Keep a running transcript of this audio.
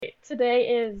Today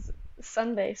is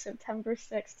Sunday, September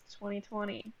 6th,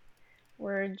 2020.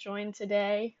 We're joined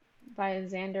today by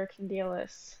Xander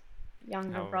Candelas,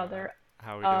 younger How brother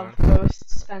how we of doing? host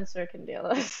Spencer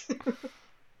Candelas.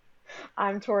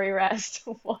 I'm Tori Rest.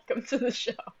 Welcome to the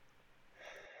show.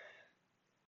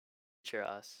 Future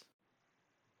us.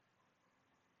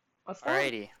 What's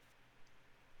that? Alrighty.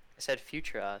 I said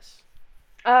future us.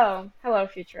 Oh, hello,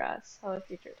 future us. Hello,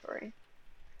 future Tori.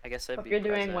 I guess that'd Hope be you're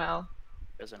doing present well.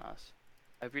 present us.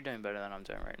 I hope you're doing better than I'm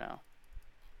doing right now.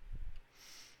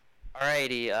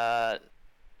 Alrighty,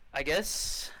 I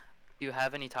guess do you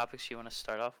have any topics you want to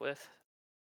start off with,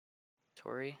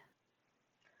 Tori?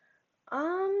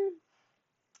 Um,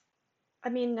 I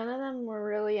mean, none of them were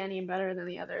really any better than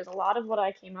the others. A lot of what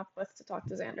I came up with to talk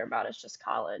to Xander about is just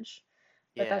college.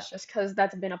 But Yeah. that's just because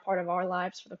that's been a part of our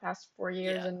lives for the past 4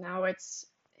 years, Yeah. and now it's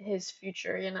his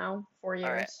future, 4 years.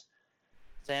 Alright.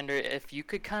 Xander, if you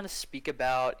could kind of speak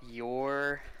about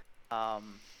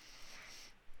um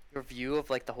your view of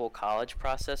like the whole college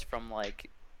process from like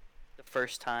the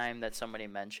first time that somebody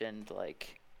mentioned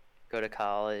like go to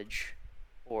college,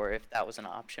 or if that was an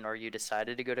option, or you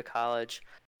decided to go to college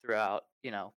throughout,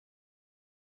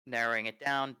 narrowing it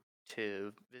down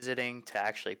to visiting to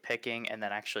actually picking, and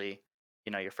then actually,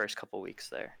 your first couple weeks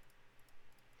there.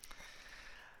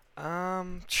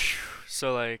 Um,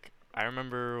 so like I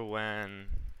remember when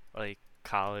like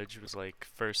college was like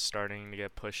first starting to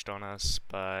get pushed on us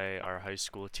by our high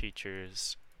school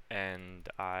teachers, and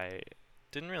I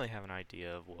didn't really have an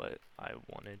idea of what I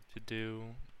wanted to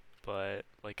do, but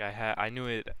like I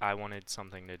knew I wanted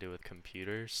something to do with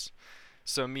computers.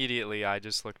 So immediately I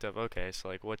just looked up, okay, so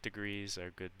like what degrees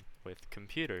are good with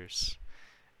computers?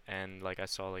 And like I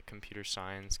saw like computer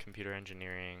science, computer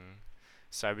engineering,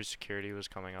 cybersecurity was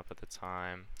coming up at the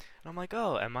time. And I'm like,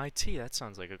 "Oh, MIT, that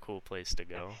sounds like a cool place to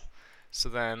go." So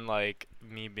then like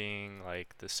me being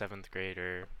like the 7th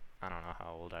grader, I don't know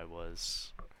how old I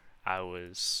was. I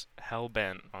was hell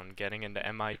bent on getting into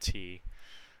MIT,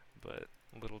 but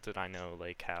little did I know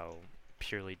like how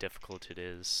purely difficult it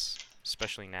is,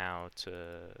 especially now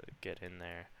to get in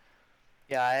there.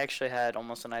 Yeah, I actually had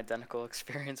almost an identical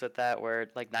experience with that, where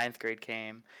like ninth grade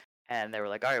came and they were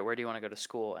like, all right, where do you want to go to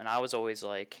school? And I was always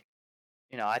like,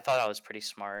 I thought I was pretty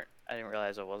smart. I didn't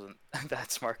realize I wasn't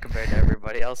that smart compared to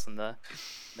everybody else in the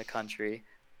country.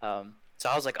 So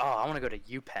I was like, oh, I want to go to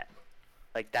UPenn.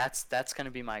 Like that's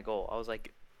gonna be my goal. I was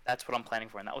like, that's what I'm planning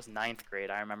for. And that was ninth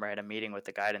grade. I remember I had a meeting with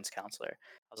the guidance counselor.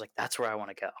 I was like, that's where I want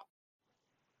to go.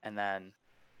 And then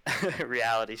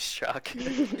reality struck.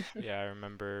 Yeah, I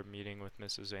remember meeting with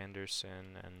Mrs.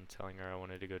 Anderson and telling her I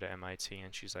wanted to go to MIT,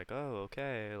 and she's like, "Oh,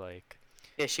 okay."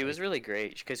 Yeah, she Like, was really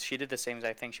great because she did the same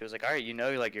exact thing. She was like, all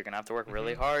right, like you're gonna have to work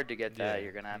really mhm, hard to get that. yeah,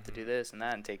 You're gonna have to do mhm. this and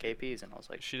that and take APs. And I was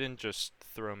like, She didn't just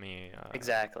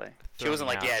exactly. She throw wasn't me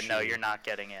like, out. yeah, no, you're not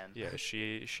getting in. Yeah,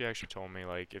 she actually told me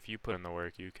like if you put in the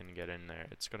work, you can get in there.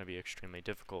 It's gonna be extremely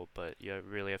difficult, but you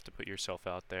really have to put yourself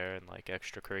out there and like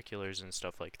extracurriculars and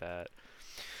stuff like that.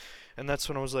 And that's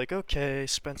when I was like, okay,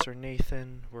 Spencer and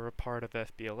Nathan were a part of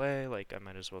FBLA. Like, I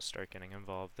might as well start getting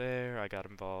involved there. I got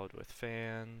involved with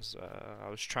fans. I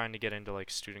was trying to get into like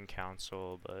student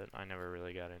council, but I never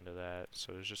really got into that.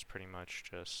 So it was just pretty much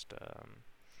just,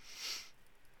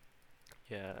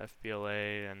 yeah,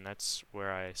 FBLA, and that's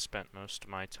where I spent most of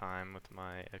my time with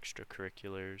my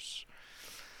extracurriculars.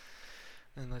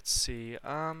 And let's see,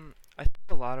 I think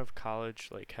a lot of college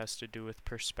like has to do with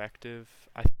perspective.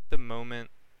 I think the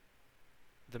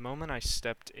moment I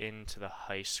stepped into the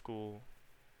high school,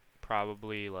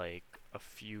 probably like a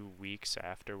few weeks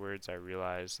afterwards, I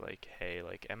realized like, hey,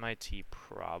 like MIT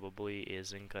probably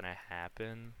isn't gonna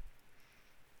happen.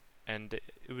 And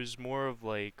it was more of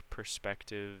like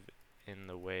perspective in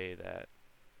the way that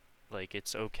like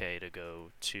it's okay to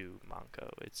go to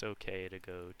Monco. It's okay to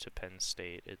go to Penn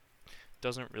State. It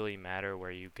doesn't really matter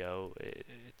where you go. It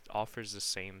offers the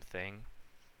same thing.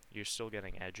 You're still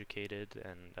getting educated,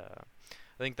 and I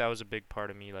think that was a big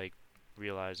part of me like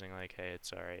realizing like, hey,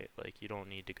 it's all right. Like you don't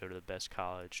need to go to the best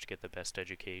college to get the best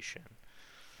education.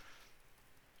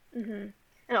 hmm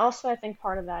And also, I think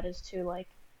part of that is too, like,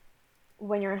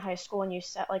 when you're in high school and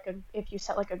if you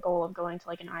set like a goal of going to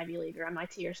like an Ivy League or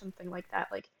MIT or something like that,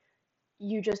 like,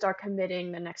 you just are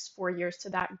committing the next 4 years to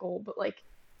that goal, but like,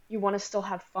 you want to still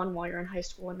have fun while you're in high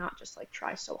school and not just like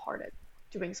try so hard at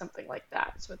doing something like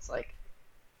that. So it's like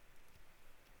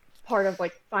part of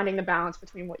like finding the balance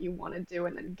between what you want to do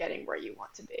and then getting where you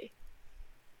want to be.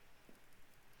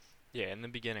 Yeah, in the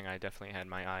beginning, I definitely had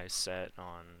my eyes set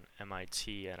on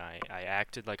MIT, and I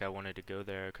acted like I wanted to go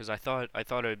there because I thought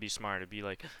it would be smart to be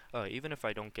like, oh, even if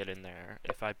I don't get in there,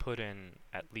 if I put in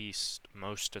at least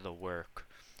most of the work,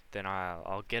 then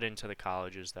I'll get into the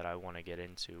colleges that I want to get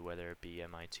into, whether it be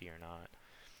MIT or not.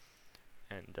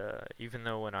 And even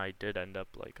though when I did end up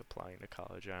like applying to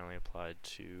college, I only applied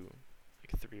to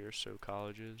like three or so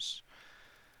colleges.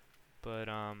 But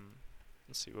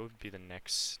let's see, what would be the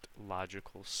next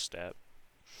logical step?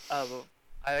 Well,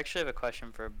 I actually have a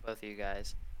question for both of you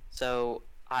guys. So,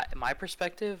 my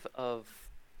perspective of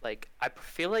like, I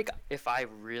feel like if I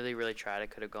really, really tried, I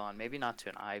could have gone maybe not to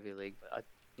an Ivy League, but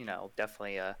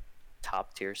definitely a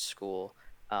top tier school.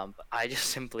 But I just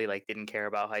simply like didn't care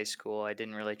about high school. I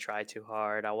didn't really try too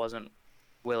hard. I wasn't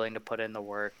willing to put in the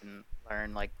work and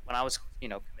learn. Like when I was,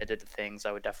 committed to things,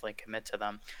 I would definitely commit to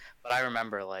them. But I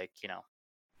remember like,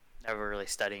 never really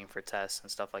studying for tests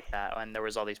and stuff like that. And there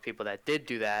was all these people that did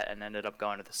do that and ended up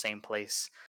going to the same place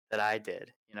that I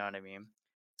did. You know what I mean?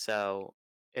 So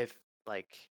if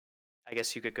like I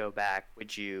guess you could go back,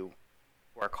 would you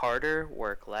work harder,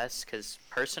 work less? Because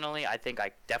personally, I think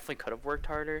I definitely could have worked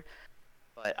harder,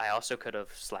 but I also could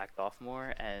have slacked off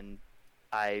more, and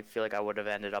I feel like I would have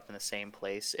ended up in the same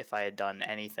place if I had done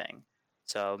anything.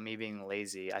 So me being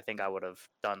lazy, I think I would have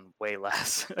done way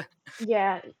less.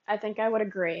 Yeah, I think I would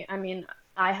agree. I mean,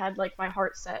 I had like my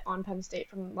heart set on Penn State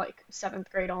from like seventh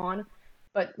grade on,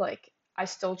 but like I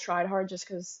still tried hard just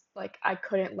because like I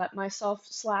couldn't let myself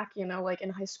slack, like in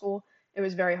high school, it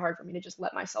was very hard for me to just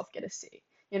let myself get a C.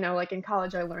 Like in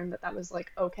college, I learned that that was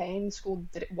like okay. In school,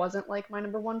 it wasn't like my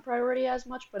number one priority as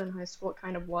much, but in high school, it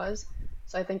kind of was.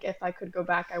 So I think if I could go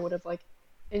back, I would have like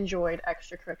enjoyed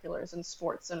extracurriculars and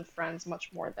sports and friends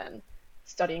much more than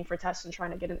studying for tests and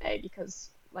trying to get an A because,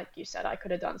 like you said, I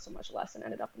could have done so much less and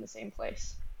ended up in the same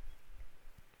place.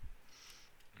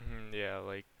 Yeah,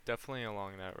 like definitely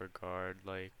along that regard.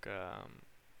 Like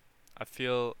I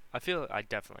feel I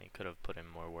definitely could have put in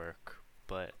more work,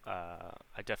 but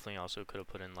I definitely also could have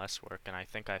put in less work, and I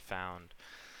think I found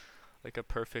like a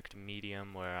perfect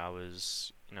medium where I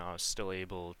was still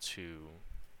able to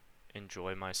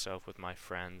enjoy myself with my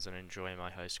friends and enjoy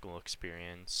my high school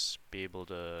experience, be able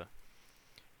to,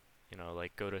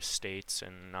 like go to states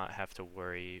and not have to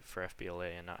worry for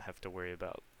FBLA and not have to worry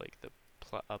about like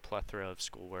a plethora of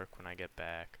schoolwork when I get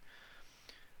back.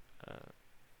 Uh,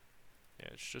 yeah,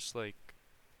 it's just like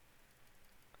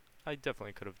I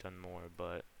definitely could have done more,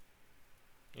 but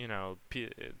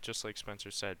just like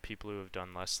Spencer said, people who have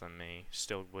done less than me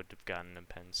still would have gotten in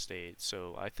Penn State.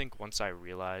 So I think once I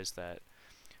realized that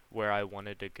where I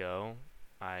wanted to go,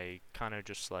 I kind of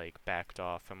just like backed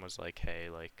off and was like, hey,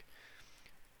 like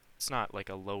it's not like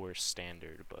a lower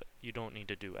standard, but you don't need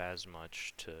to do as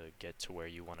much to get to where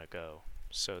you want to go.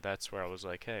 So that's where I was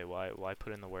like, hey, why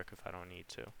put in the work if I don't need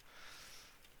to?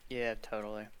 Yeah,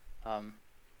 totally. Um,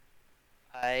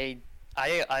 I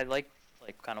I like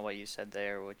kind of what you said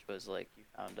there, which was like you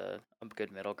found a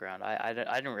good middle ground. I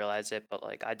didn't realize it, but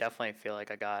like I definitely feel like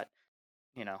I got,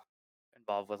 you know,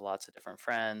 involved with lots of different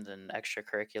friends and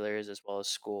extracurriculars as well as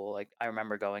school. Like I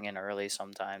remember going in early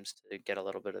sometimes to get a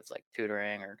little bit of like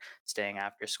tutoring or staying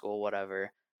after school,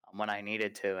 whatever, when I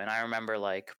needed to. And I remember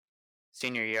like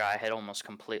senior year, I had almost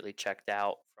completely checked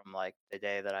out from like the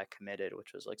day that I committed,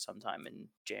 which was like sometime in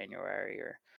January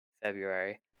or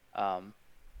February. Um,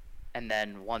 and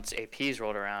then once APs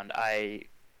rolled around, I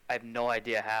have no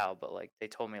idea how, but like they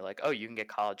told me like, oh, you can get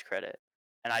college credit,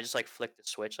 and I just like flicked the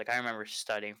switch. Like I remember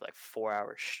studying for like 4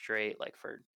 hours straight, like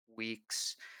for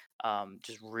weeks,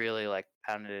 just really like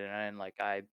pounded it in. Like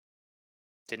I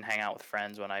didn't hang out with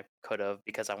friends when I could have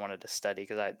because I wanted to study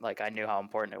because I knew how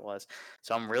important it was.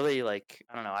 So I'm really like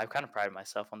I don't know. I've kind of prided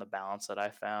myself on the balance that I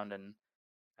found, and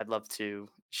I'd love to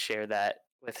share that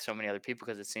with so many other people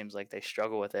because it seems like they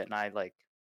struggle with it, and I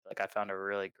found a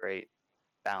really great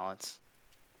balance.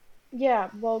 Yeah,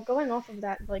 well, going off of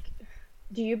that, like,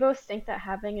 do you both think that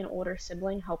having an older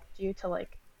sibling helped you to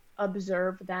like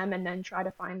observe them and then try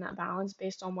to find that balance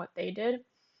based on what they did?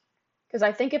 Because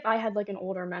I think if I had like an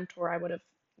older mentor, I would have,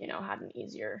 had an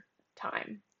easier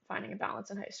time finding a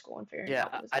balance in high school and figuring Yeah,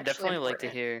 out what was I actually definitely like to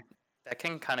important. hear that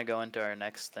can kind of go into our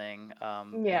next thing. We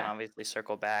can Yeah. obviously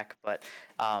circle back, but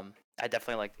I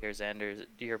definitely like to hear Xander's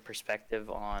your perspective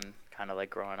on kind of like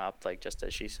growing up, like just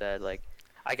as she said, like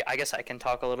I guess I can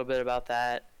talk a little bit about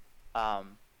that.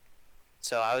 Um,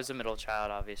 so I was a middle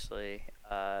child, obviously,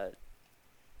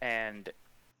 and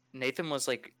Nathan was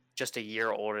like just a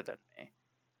year older than me,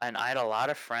 and I had a lot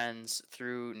of friends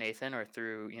through Nathan or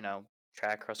through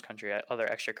track, cross country, other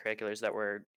extracurriculars that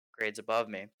were grades above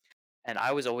me, and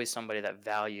I was always somebody that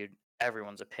valued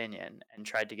everyone's opinion and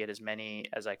tried to get as many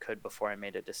as I could before I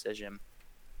made a decision.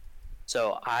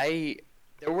 So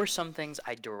there were some things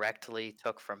I directly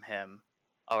took from him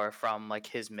or from like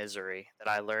his misery that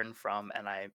I learned from and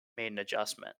I made an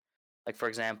adjustment. Like for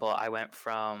example, I went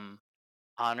from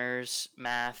honors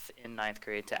math in ninth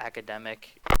grade to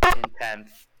academic in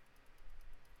 10th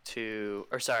to,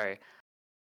 or sorry,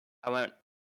 I went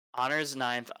honors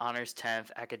ninth, honors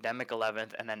 10th, academic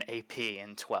 11th, and then AP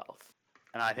in 12th.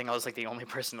 And I think I was like the only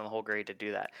person in the whole grade to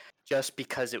do that just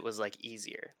because it was like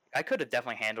easier. I could have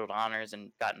definitely handled honors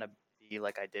and gotten a B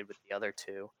like I did with the other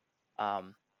two.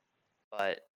 Um,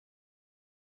 but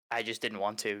I just didn't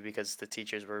want to because the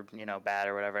teachers were, bad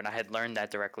or whatever. And I had learned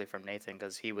that directly from Nathan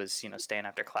because he was, staying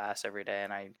after class every day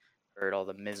and I heard all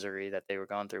the misery that they were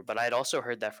going through. But I had also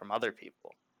heard that from other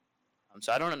people.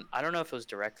 So I don't know if it was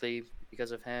directly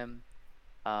because of him.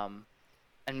 Um,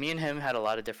 and me and him had a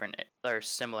lot of different or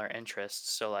similar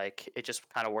interests. So like it just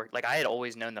kind of worked. Like I had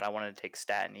always known that I wanted to take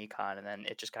stat and econ, and then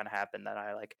it just kind of happened that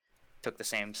I like took the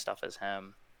same stuff as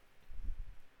him.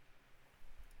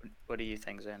 What do you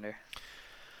think, Xander?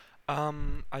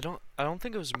 I don't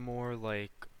think it was more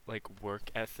like work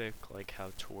ethic, like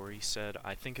how Tori said.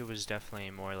 I think it was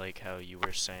definitely more like how you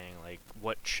were saying, like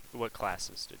what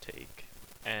classes to take,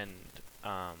 and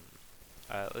um,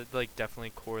 it, like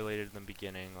definitely correlated in the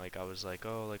beginning. Like I was like,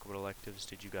 oh, like what electives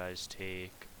did you guys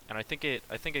take? And I think it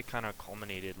kind of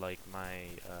culminated like my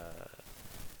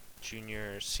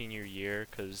junior senior year,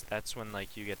 because that's when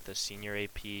like you get the senior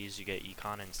APs, you get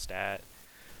econ and stat,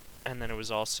 and then it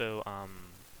was also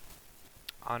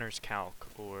honors calc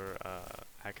or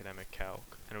academic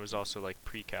calc, and it was also like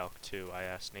pre-calc too. I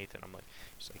asked Nathan, I'm like,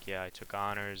 he's like, yeah, I took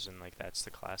honors, and like that's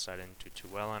the class I didn't do too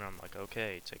well in. I'm like,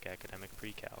 okay, take academic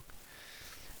pre-calc,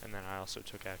 and then I also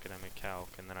took academic calc,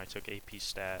 and then I took AP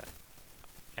stat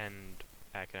and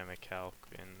academic calc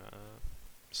in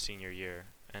senior year,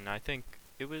 and I think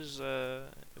it was a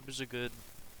good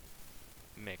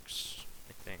mix.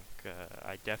 I think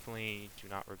I definitely do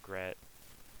not regret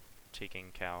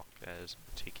taking calc as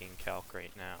taking calc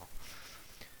right now.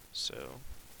 So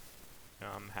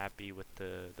I'm happy with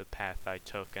the path I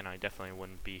took, and I definitely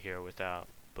wouldn't be here without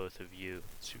both of you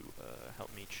to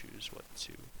help me choose what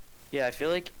to. Yeah, I feel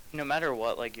like no matter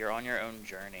what, like you're on your own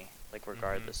journey. Like Mhm.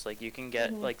 regardless, like you can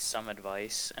get Hmm. like some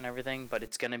advice and everything, but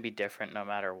it's gonna be different no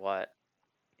matter what.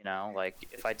 Like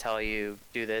if I tell you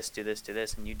do this, do this, do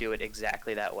this, and you do it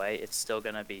exactly that way, it's still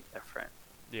gonna be different.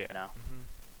 Yeah. You know. Mhm.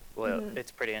 Well, Hmm.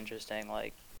 it's pretty interesting.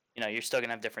 Like, you're still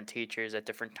gonna have different teachers at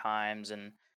different times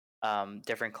and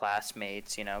different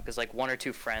classmates. Because like one or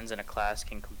two friends in a class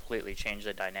can completely change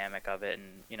the dynamic of it,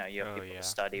 and you have Oh people to yeah.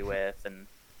 study with, and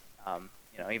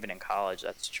even in college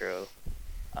that's true.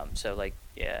 So like,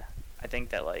 yeah, I think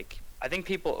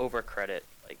people overcredit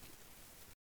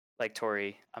like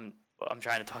Tori. I'm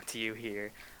trying to talk to you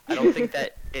here. I don't think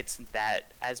that it's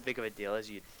that as big of a deal as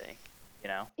you'd think. You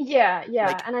know Yeah, yeah.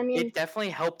 like And I mean, it definitely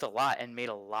helped a lot and made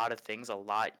a lot of things a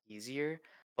lot easier,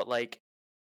 but like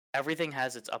everything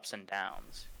has its ups and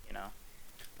downs.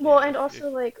 well, Yeah. and If also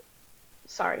like,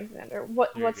 sorry, Xander.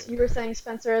 What you're what's good. you were saying,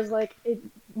 Spencer, is like it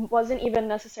wasn't even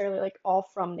necessarily like all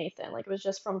from Nathan. Like it was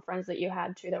just from friends that you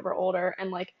had too that were older,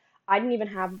 and like I didn't even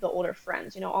have the older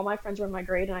friends. All my friends were in my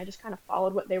grade, and I just kind of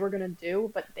followed what they were gonna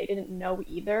do, but they didn't know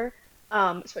either.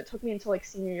 So it took me until like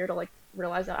senior year to like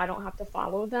realize that I don't have to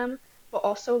follow them. But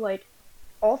also like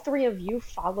all three of you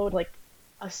followed like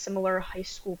a similar high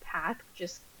school path, which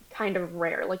is kind of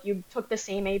rare. Like you took the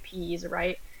same APs,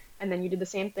 right? And then you did the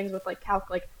same things with like calc.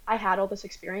 Like I had all this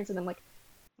experience, and then like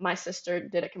my sister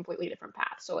did a completely different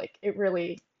path. So like it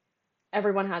really,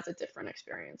 everyone has a different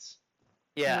experience,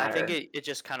 no Yeah, I think matter it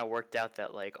just kind of worked out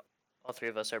that like all three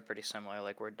of us are pretty similar.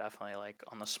 Like we're definitely like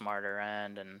on the smarter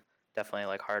end and definitely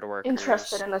like hard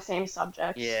interested workers. in the same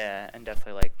subjects. Yeah, and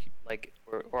definitely like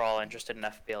we're all interested in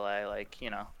FBLA. Like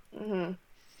Hmm.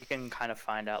 you can kind of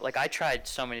find out. Like I tried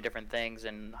so many different things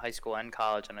in high school and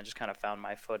college, and I just kind of found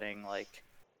my footing. Like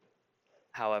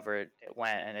however it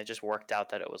went, and it just worked out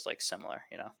that it was like similar.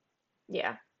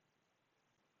 Yeah.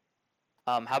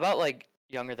 How about like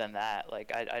younger than that?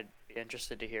 Like I'd be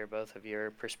interested to hear both of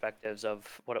your perspectives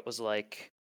of what it was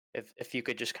like, if you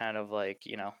could just kind of like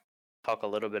talk a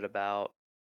little bit about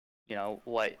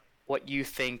what you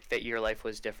think that your life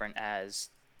was different as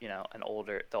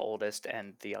the oldest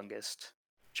and the youngest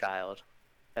child.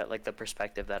 That like the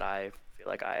perspective that I feel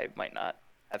like I might not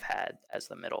have had as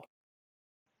the middle.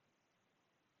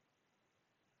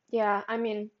 Yeah, I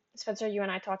mean, Spencer, you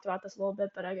and I talked about this a little bit,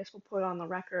 but I guess we'll put it on the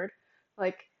record.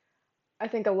 Like, I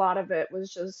think a lot of it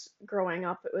was just growing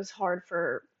up. It was hard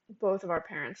for both of our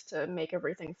parents to make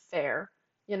everything fair.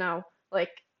 You know,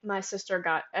 like my sister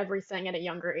got everything at a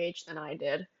younger age than I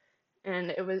did,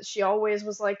 and she always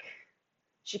was like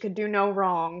she could do no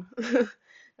wrong.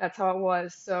 That's how it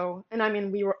was. So, and I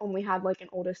mean, we were only had like an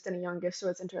oldest and a youngest, so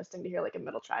it's interesting to hear like a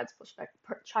middle child's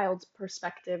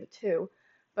perspective too.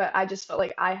 But I just felt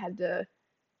like I had to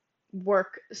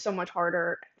work so much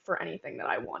harder for anything that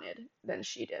I wanted than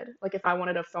she did. Like if I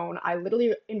wanted a phone, I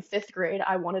literally in fifth grade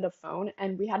I wanted a phone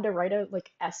and we had to write a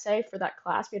like essay for that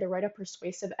class. We had to write a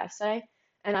persuasive essay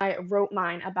and I wrote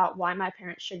mine about why my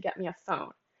parents should get me a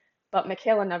phone. But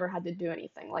Michaela never had to do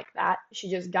anything like that.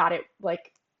 She just got it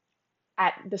like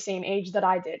at the same age that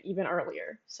I did, even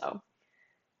earlier. So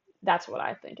that's what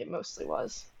I think it mostly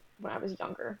was when I was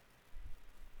younger.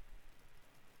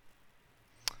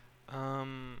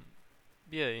 Um,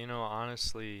 yeah,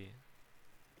 honestly,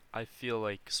 I feel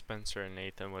like Spencer and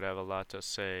Nathan would have a lot to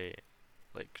say,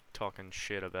 like talking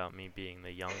shit about me being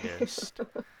the youngest.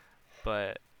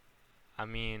 But I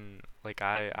mean, like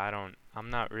I'm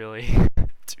not really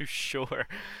too sure.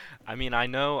 I mean, I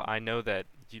know that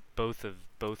both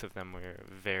of them were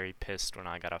very pissed when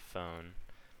I got a phone,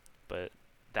 but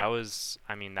that was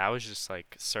just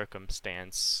like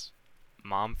circumstance.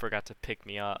 Mom forgot to pick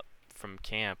me up from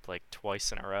camp like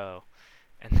twice in a row,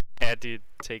 and I had to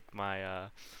take my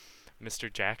Mr.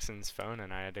 Jackson's phone,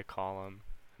 and I had to call him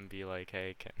and be like,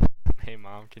 "Hey, hey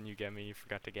mom, can you get me? You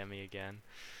forgot to get me again."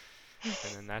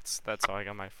 And then that's how I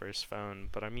got my first phone.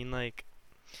 But I mean, like,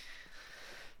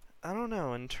 I don't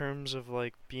know, in terms of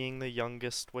like being the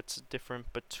youngest, what's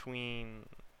different between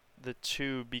the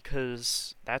two,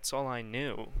 because that's all I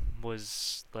knew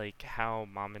was like how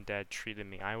mom and dad treated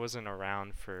me. I wasn't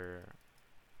around for,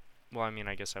 well, I mean,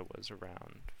 I guess I was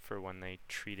around for when they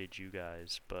treated you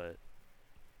guys, but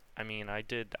I mean, I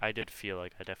did feel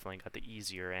like I definitely got the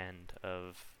easier end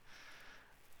of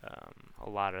a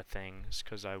lot of things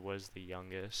because I was the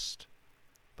youngest.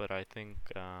 But I think,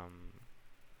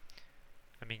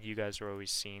 I mean, you guys were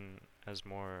always seen as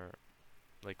more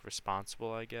like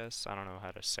responsible, I guess. I don't know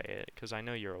how to say it because I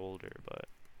know you're older, but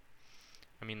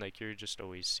I mean, like, you're just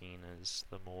always seen as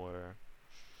the more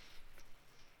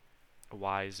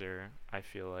wiser, I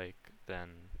feel like,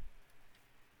 than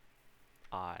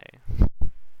I.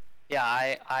 Yeah,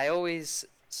 I always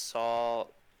saw,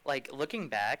 like, looking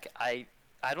back, I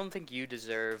don't think you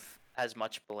deserve as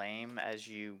much blame as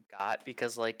you got,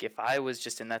 because like if I was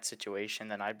just in that situation,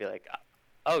 then I'd be like,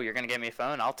 "Oh, you're going to get me a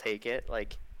phone? I'll take it."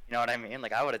 Like, you know what I mean?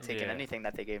 Like I would have taken Yeah. anything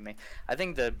that they gave me. I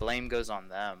think the blame goes on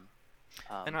them.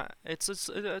 And Um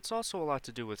it's also a lot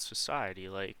to do with society.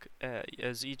 Like,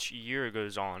 as each year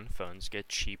goes on, phones get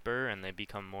cheaper and they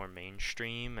become more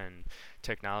mainstream, and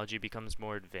technology becomes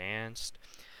more advanced.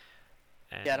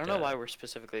 yeah, I And don't know why we're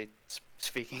specifically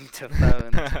speaking to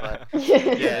phones, but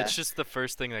yeah, yeah. it's just the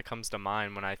first thing that comes to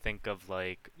mind when I think of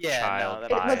like Yeah, no, child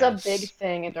that It makes was a sense. big bias.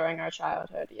 thing during our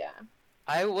childhood, yeah.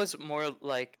 I was more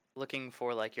like looking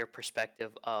for like your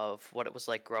perspective of what it was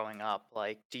like growing up.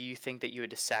 Like, do you think that you had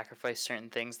to sacrifice certain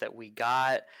things that we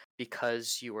got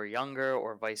because you were younger,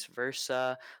 or vice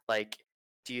versa? Like,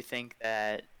 do you think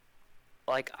that,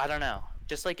 like, I don't know,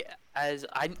 just like, as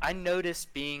I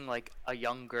noticed being like a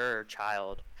younger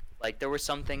child, like there were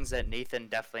some things that Nathan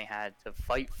definitely had to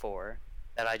fight for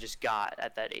that I just got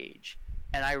at that age.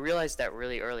 And I realized that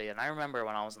really early. And I remember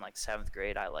when I was in like seventh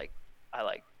grade, I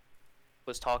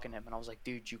was talking to him and I was like,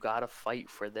 dude, you gotta fight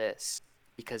for this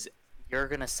because you're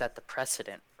gonna set the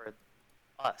precedent for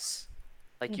us.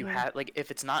 Like, you Hmm. have, like,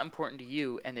 if it's not important to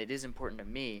you and it is important to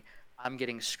me, I'm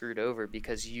getting screwed over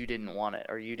because you didn't want it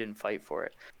or you didn't fight for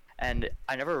it. And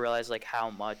I never realized like how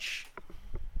much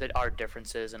that our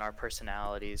differences and our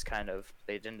personalities kind of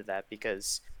played into that,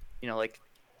 because like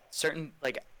certain,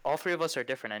 like, all three of us are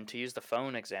different. And to use the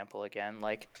phone example again,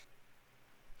 like,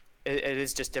 it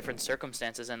is just different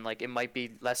circumstances, and like it might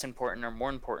be less important or more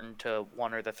important to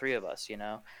one or the three of us,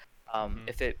 Mhm.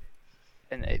 if it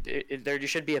and there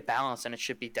should be a balance, and it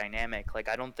should be dynamic. Like,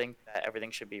 I don't think that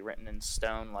everything should be written in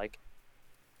stone, like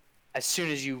as soon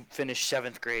as you finish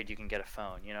seventh grade you can get a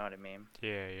phone, you know what I mean?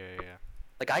 Yeah, yeah, yeah.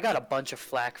 Like, I got a bunch of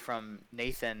flack from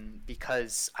Nathan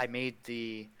because I made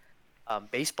the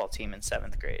baseball team in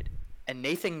seventh grade, and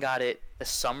Nathan got it the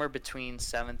summer between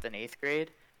seventh and eighth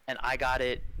grade, and I got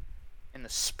it in the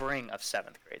spring of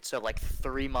seventh grade, so like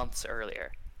 3 months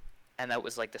earlier. And that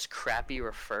was like this crappy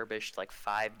refurbished like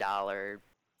 $5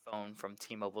 phone from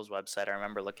T-Mobile's website. I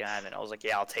remember looking at it and I was like,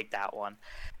 yeah, I'll take that one.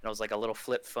 And it was like a little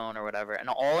flip phone or whatever. And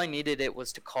all I needed it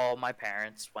was to call my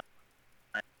parents when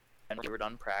we were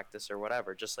done practice or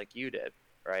whatever, just like you did,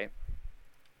 right?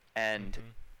 And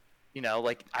Mhm.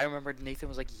 like, I remember Nathan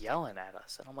was like yelling at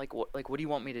us, and I'm like, what do you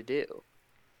want me to do?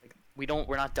 Like,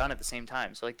 we're not done at the same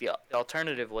time. So like the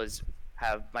alternative was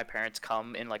have my parents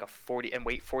come in like a 40 and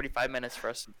wait 45 minutes for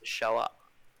us to show up,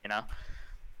 you know?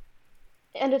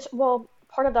 And it's, well,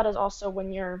 part of that is also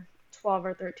when you're 12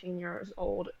 or 13 years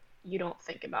old, you don't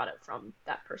think about it from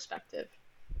that perspective.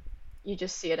 You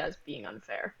just see it as being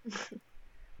unfair.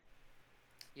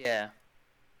 Yeah,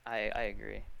 I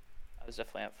agree. I was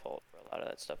definitely at fault for a lot of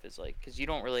that stuff. Is like because you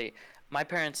don't really. My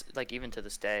parents, like even to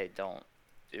this day, don't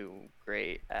do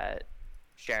great at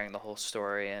sharing the whole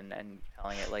story and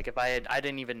telling it. Like if I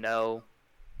didn't even know,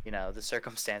 the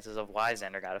circumstances of why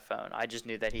Xander got a phone. I just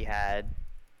knew that he had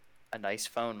a nice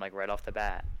phone like right off the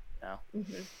bat. You know.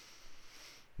 hmm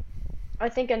I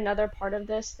think another part of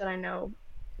this that I know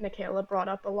Michaela brought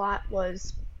up a lot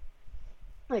was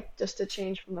like just to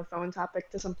change from the phone topic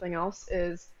to something else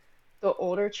is the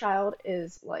older child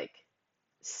is like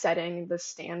setting the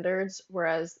standards,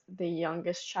 whereas the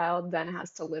youngest child then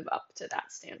has to live up to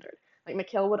that standard. Like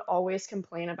Mikhail would always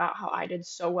complain about how I did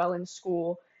so well in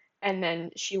school, and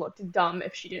then she looked dumb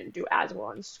if she didn't do as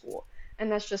well in school.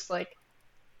 And that's just like,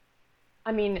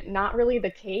 I mean, not really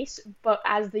the case, but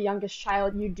as the youngest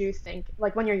child, you do think,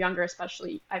 like when you're younger,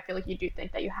 especially, I feel like you do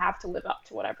think that you have to live up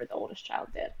to whatever the oldest child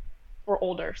did or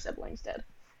older siblings did.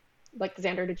 Like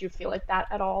Xander, did you feel like that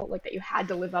at all? Like that you had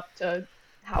to live up to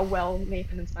how well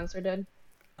Nathan and Spencer did?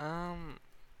 Um,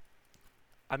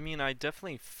 I mean, I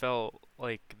definitely felt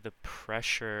like the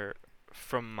pressure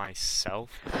from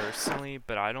myself personally,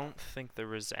 but I don't think there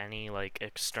was any like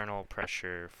external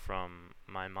pressure from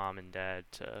my mom and dad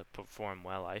to perform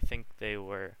well. I think they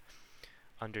were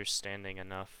understanding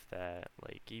enough that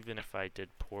like even if I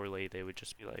did poorly, they would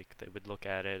just be like they would look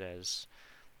at it as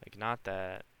like not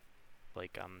that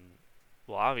like I'm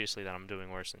well obviously that I'm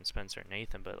doing worse than Spencer and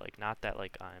Nathan, but like not that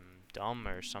like I'm dumb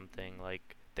or something.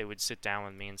 Like they would sit down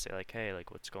with me and say like, "Hey,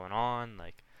 like what's going on?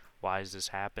 Like why is this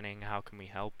happening? How can we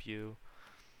help you?"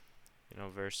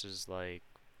 Versus like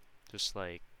just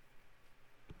like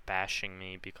bashing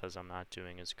me because I'm not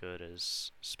doing as good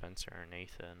as Spencer or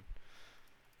Nathan.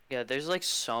 Yeah, there's like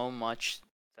so much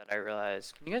that I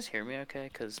realized. Can you guys hear me okay?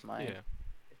 Because Yeah.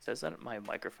 it says that my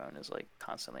microphone is like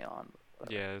constantly on.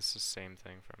 Whatever. Yeah, it's the same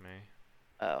thing for me.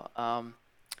 Oh,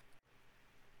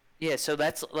 yeah. So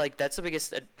that's the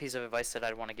biggest piece of advice that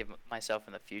I'd want to give myself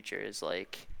in the future is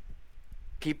like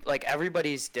people like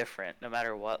everybody's different no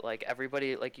matter what. Like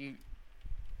everybody like you.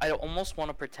 I almost want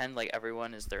to pretend like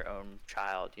everyone is their own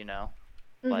child. You know.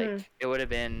 Mm-hmm. Like it would have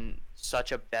been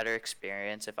such a better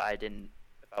experience if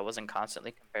I wasn't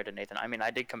constantly compared to Nathan. I mean,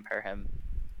 I did compare him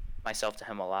myself to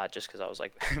him a lot just because I was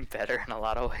like better in a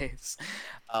lot of ways,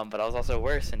 but I was also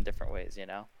worse in different ways.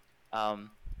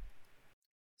 Um,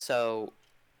 so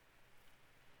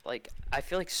like I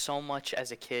feel like so much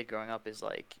as a kid growing up is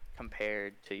like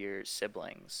compared to your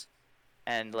siblings,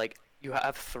 and like you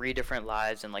have three different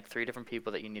lives and like three different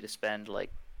people that you need to spend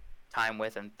like time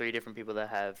with, and three different people that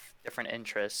have different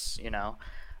interests.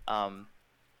 Um,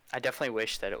 I definitely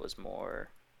wish that it was more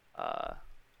uh,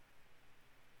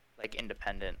 like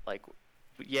independent. Like,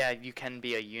 yeah, you can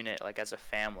be a unit like as a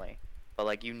family, but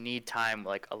like you need time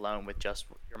like alone with just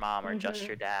your mom or just Mm-hmm.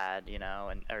 your dad,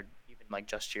 and or even like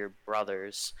just your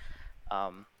brothers,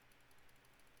 um,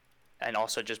 and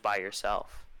also just by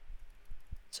yourself.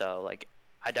 So like,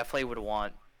 I definitely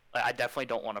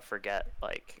don't want to forget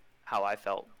like how I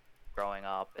felt growing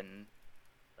up and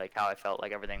like how I felt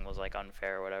like everything was like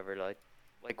unfair or whatever. Like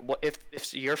what if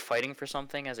you're fighting for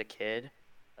something as a kid,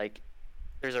 like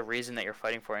there's a reason that you're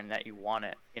fighting for it and that you want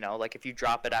it. Like if you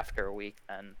drop it after a week,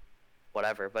 then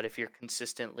whatever. But if you're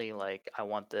consistently like, I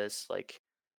want this, like,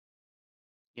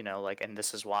 and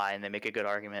this is why, and they make a good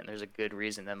argument, and there's a good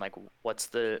reason, then like, what's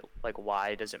the like,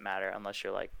 why does it matter unless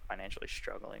you're like financially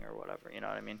struggling or whatever? You know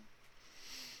what I mean?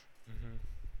 Mhm.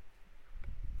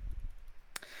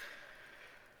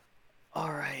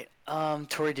 All right.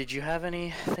 Tori, did you have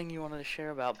anything you wanted to share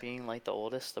about being like the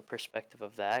oldest, the perspective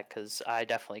of that? Because I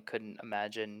definitely couldn't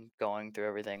imagine going through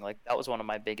everything. Like that was one of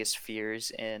my biggest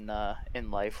fears in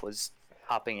life was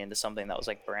hopping into something that was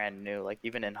like brand new. Like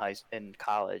even in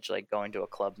college, like going to a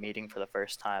club meeting for the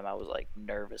first time, I was like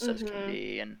nervous as can Mm-hmm.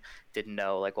 be and didn't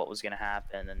know like what was gonna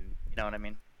happen, and you know what I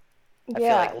mean? I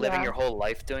feel Yeah, like living yeah, your whole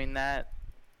life doing that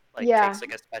like yeah. takes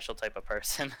like a special type of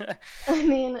person. I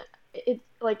mean, it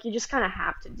like you just kind of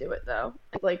have to do it though.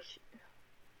 Like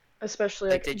especially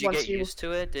Like, like did you once get you used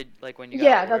to it? Did like when you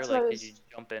got yeah, older, that's what I like did you was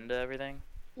jump into everything?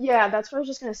 yeah, that's what I was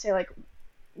just gonna say. Like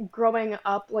growing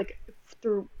up, like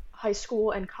through high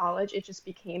school and college, it just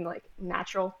became like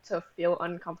natural to feel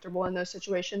uncomfortable in those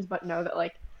situations, but know that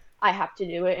like I have to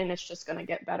do it and it's just gonna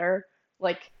get better.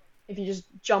 Like if you just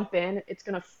jump in, it's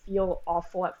gonna feel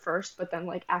awful at first, but then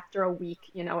like after a week,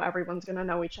 everyone's gonna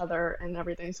know each other and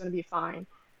everything's gonna be fine.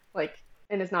 Like,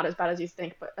 and it's not as bad as you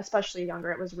think, but especially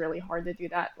younger, it was really hard to do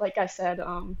that. Like I said,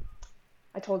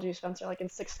 I told you, Spencer, like in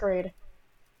sixth grade,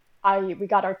 I we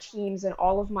got our teams, and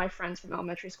all of my friends from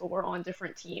elementary school were on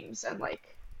different teams, and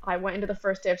like I went into the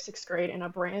first day of sixth grade in a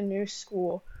brand new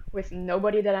school with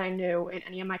nobody that I knew in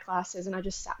any of my classes, and I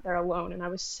just sat there alone, and I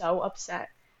was so upset.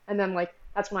 And then like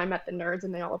that's when I met the nerds,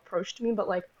 and they all approached me, but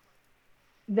like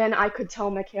then I could tell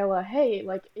Michaela, hey,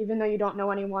 like even though you don't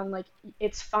know anyone, like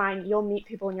it's fine. You'll meet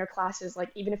people in your classes,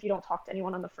 like even if you don't talk to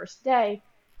anyone on the first day,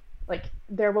 like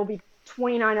there will be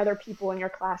 29 other people in your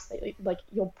class that like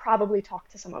you'll probably talk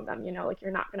to some of them, like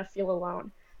you're not going to feel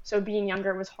alone. So being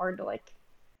younger was hard to like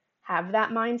have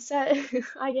that mindset,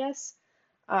 I guess.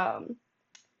 Um,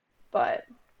 but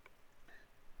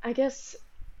I guess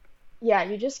yeah,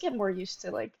 you just get more used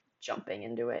to like jumping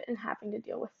into it and having to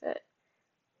deal with it.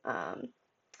 Um,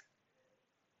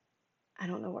 I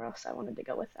don't know where else I wanted to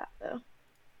go with that though.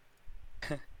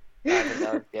 I think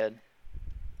that was good.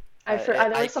 There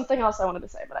I was something else I wanted to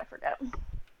say, but I forget.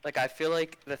 like I feel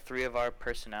like the three of our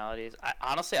personalities.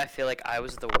 I feel like I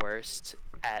was the worst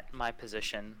at my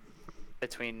position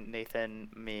between Nathan,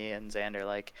 me, and Xander.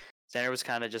 Like Xander was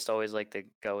kind of just always like to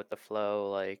go with the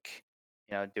flow, like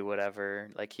do whatever.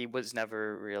 Like he was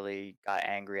never really got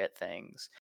angry at things.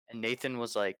 And Nathan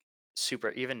was like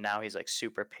super. Even now, he's like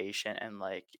super patient and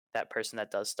like that person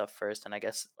that does stuff first. And I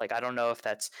guess like I don't know if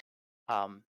that's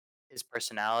um his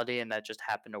personality and that just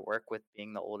happened to work with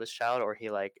being the oldest child, or he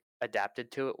like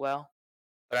adapted to it well.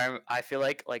 But I feel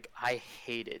like I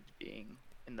hated being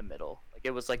in the middle. Like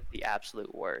it was like the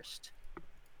absolute worst.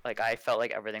 Like I felt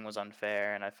like everything was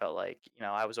unfair, and I felt like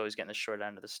I was always getting the short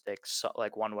end of the stick, so,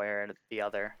 like one way or the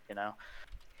other.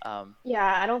 Um,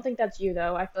 Yeah, I don't think that's you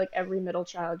though. I feel like every middle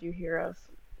child you hear of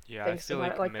Yeah, I thinks feel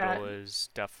about it like like that. middle is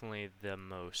definitely the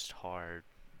most hard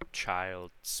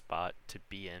child spot to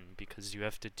be in because you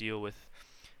have to deal with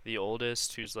the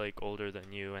oldest who's like older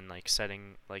than you and like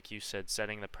setting, like you said,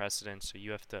 setting the precedent, so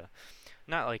you have to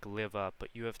not like live up, but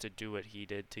you have to do what he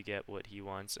did to get what he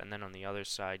wants. And then on the other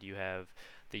side, you have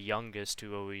the youngest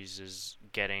who always is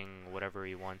getting whatever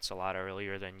he wants a lot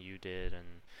earlier than you did,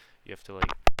 and you have to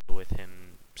like deal with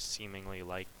him seemingly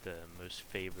like the most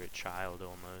favorite child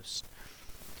almost.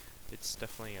 It's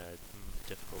definitely a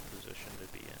difficult position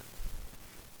to be in.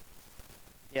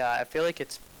 yeah, I feel like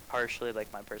it's partially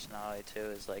like my personality too.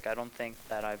 Is like I don't think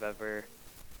that I've ever,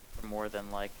 for more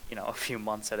than like a few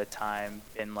months at a time,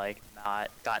 been like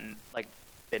not gotten like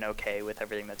been okay with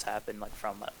everything that's happened like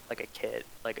from like a kid.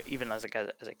 Like even as a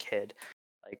kid,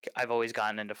 like I've always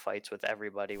gotten into fights with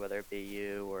everybody, whether it be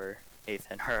you or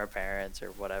Nathan or our parents or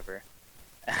whatever.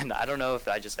 And I don't know if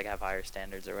I just like have higher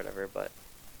standards or whatever, but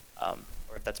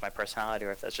or if that's my personality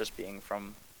or if that's just being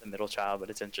from the middle child. But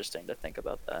it's interesting to think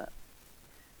about that.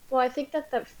 Well, I think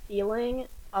that that feeling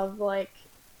of like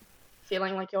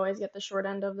feeling like you always get the short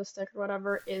end of the stick or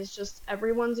whatever is just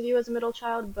everyone's view as a middle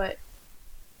child, but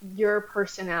your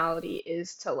personality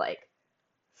is to like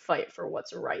fight for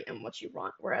what's right and what you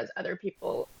want, whereas other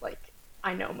people, like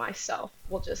I know myself,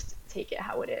 will just take it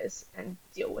how it is and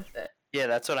deal with it. Yeah,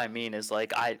 that's what I mean. Is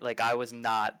like I was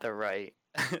not the right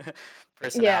Yeah.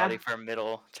 personality for a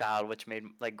middle child, which made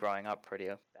like growing up pretty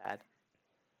bad.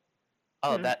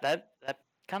 Oh, Hmm. that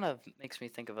kind of makes me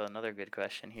think of another good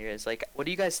question here. Is like, what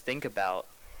do you guys think about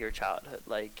your childhood?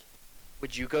 Like,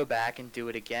 would you go back and do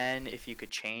it again if you could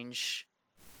change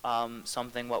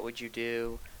something? What would you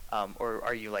do? Or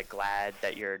are you like glad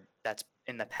that that's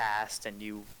in the past and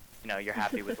you're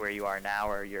happy with where you are now,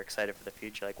 or you're excited for the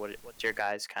future? Like, what's your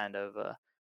guys' kind of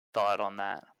thought on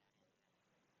that?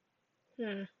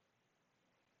 Hmm.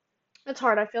 It's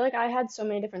hard. I feel like I had so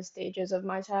many different stages of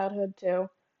my childhood too.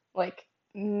 Like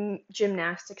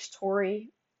gymnastics Tori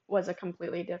was a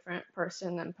completely different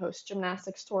person than post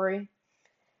gymnastics Tori.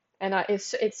 And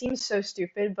it seems so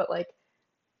stupid, but like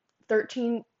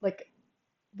 13, like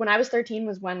when I was 13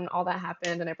 was when all that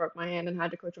happened and I broke my hand and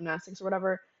had to quit gymnastics or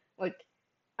whatever. Like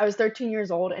I was 13 years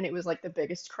old and it was like the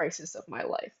biggest crisis of my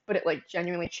life, but it like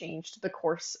genuinely changed the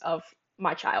course of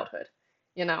my childhood,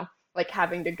 you know, like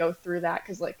having to go through that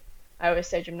because like I always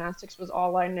say gymnastics was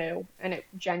all I knew and it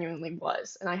genuinely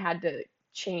was. And I had to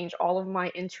change all of my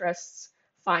interests,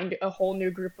 find a whole new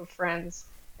group of friends.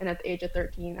 And at the age of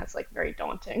 13, that's like very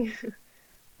daunting.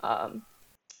 Um,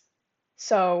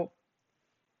 so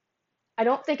I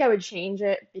don't think I would change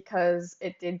it because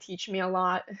it did teach me a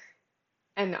lot.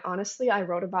 And honestly, I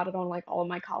wrote about it on like all of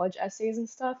my college essays and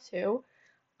stuff too.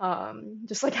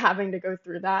 Just like having to go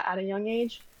through that at a young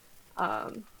age.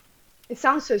 Um, it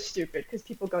sounds so stupid because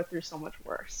people go through so much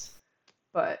worse,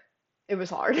 but it was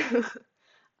hard.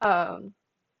 Um,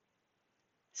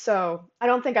 so I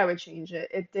don't think I would change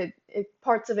it.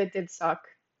 Parts of it did suck,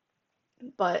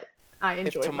 but I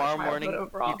If enjoyed my tomorrow childhood morning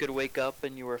you overall. could wake up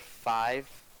and you were 5,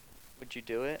 would you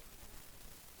do it?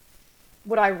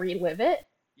 Would I relive it?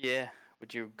 Yeah.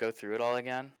 Would you go through it all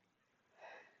again?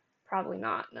 Probably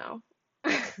not, no.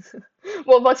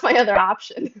 Well, what's my other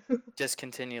option? Just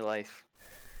continue life.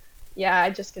 Yeah, I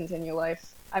just continue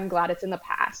life. I'm glad it's in the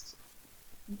past,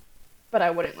 but I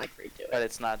wouldn't like redo But it.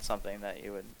 it's not something that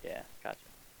you would. Yeah, gotcha.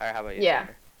 All right, how about you, Yeah.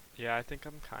 Xander? Yeah, I think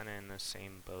I'm kind of in the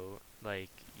same boat. Like,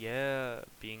 yeah,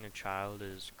 being a child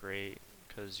is great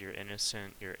because you're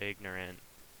innocent, you're ignorant,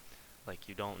 like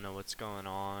you don't know what's going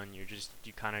on. You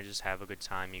kind of just have a good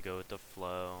time. You go with the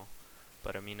flow.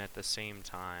 But I mean, at the same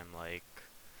time, like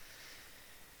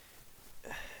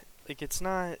it's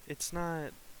not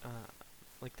uh,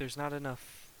 like there's not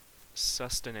enough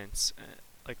sustenance.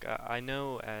 Like I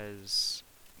know as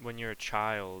when you're a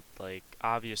child, like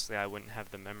obviously I wouldn't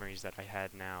have the memories that I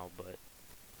had now, but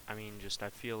I mean, just I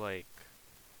feel like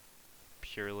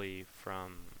purely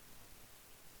from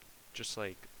just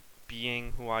like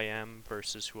being who I am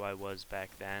versus who I was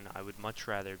back then, I would much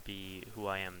rather be who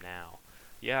I am now.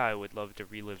 Yeah, I would love to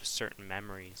relive certain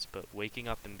memories, but waking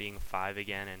up and being 5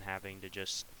 again and having to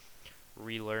just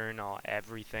relearn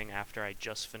everything after I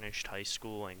just finished high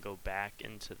school and go back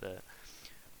into the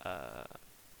uh,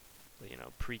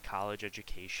 pre-college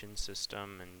education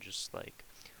system and just like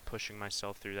pushing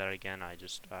myself through that again. I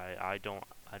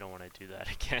don't want to do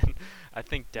that again. I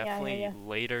think Yeah, yeah, definitely yeah.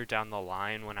 later down the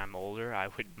line when I'm older, I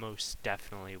would most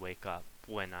definitely wake up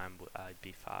when I'd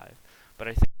be 5. But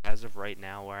I think as of right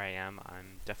now where I am,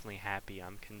 I'm definitely happy.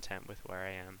 I'm content with where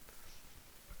I am.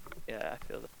 Yeah, I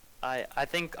feel that. I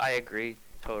think I agree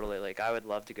totally. Like, I would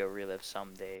love to go relive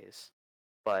some days,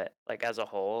 but like as a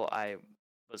whole, I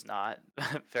was not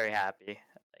very happy.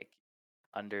 Like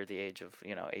under the age of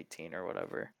 18 or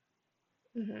whatever.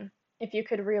 If you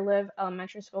could relive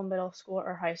elementary school, middle school,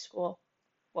 or high school,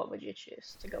 what would you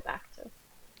choose to go back to?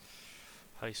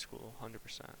 High school,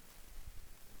 100%.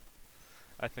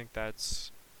 I think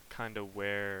that's kind of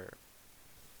where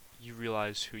you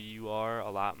realize who you are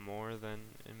a lot more than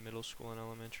in middle school and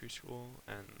elementary school,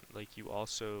 and like you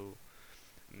also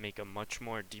make a much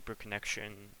more deeper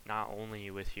connection not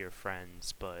only with your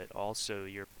friends but also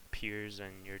your peers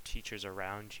and your teachers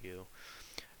around you,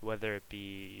 whether it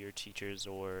be your teachers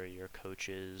or your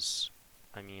coaches.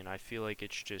 I mean, I feel like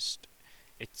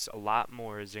it's a lot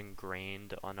more is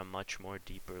ingrained on a much more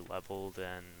deeper level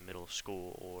than middle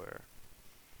school or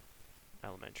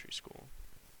elementary school.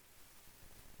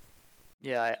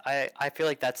 Yeah, I feel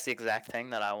like that's the exact thing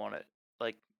that I want to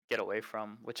like get away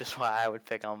from, which is why I would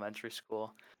pick elementary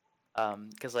school.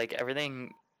 Because like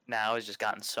everything now has just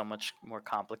gotten so much more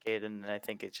complicated, and I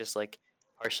think it's just like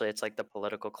partially it's like the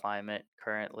political climate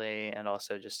currently, and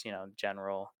also just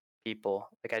general people.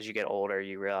 Like as you get older,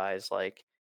 you realize like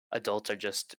adults are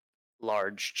just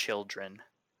large children.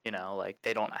 Like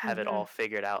they don't have it Hmm. all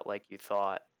figured out like you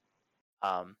thought.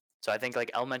 So I think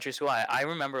like elementary school, I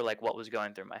remember like what was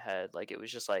going through my head. Like it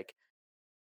was just like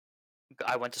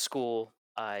I went to school,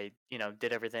 I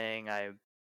did everything, I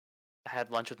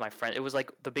had lunch with my friend. It was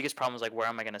like the biggest problem was like, where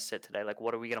am I gonna sit today? Like,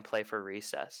 what are we gonna play for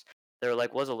recess? There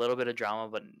like was a little bit of drama,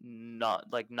 but not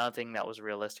like nothing that was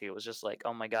realistic. It was just like,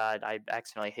 oh my god, I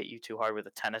accidentally hit you too hard with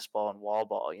a tennis ball and wall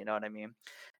ball. You know what I mean? And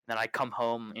then I come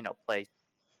home, play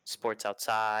sports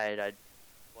outside. I'd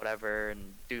whatever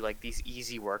and do like these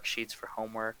easy worksheets for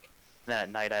homework. And then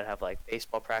at night I'd have like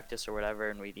baseball practice or whatever,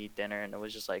 and we'd eat dinner, and it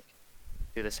was just like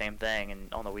do the same thing.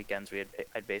 And on the weekends we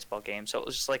had baseball games, so it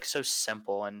was just like so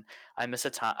simple. And I miss a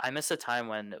time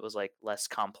when it was like less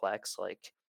complex.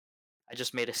 Like I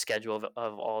just made a schedule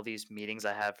of all these meetings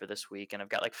I have for this week, and I've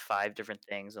got like 5 different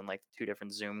things and like 2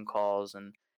 different Zoom calls,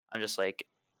 and I'm just like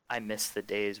I miss the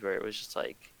days where it was just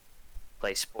like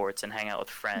play sports and hang out with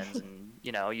friends. And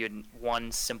you had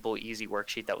one simple easy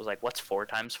worksheet that was like, what's 4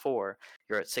 times 4?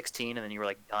 You're at 16, and then you were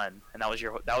like done, and that was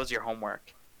your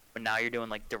homework. But now you're doing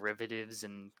like derivatives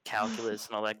and calculus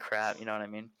and all that crap. You know what I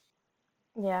mean?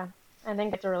 Yeah, I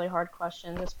think it's a really hard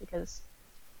question just because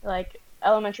like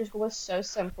elementary school was so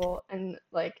simple and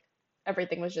like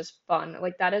everything was just fun.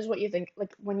 Like that is what you think.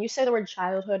 Like when you say the word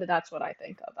childhood, that's what I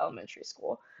think of elementary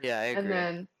school. Yeah, I And agree.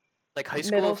 then Like high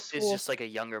school middle is school, just like a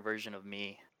younger version of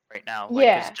me right now.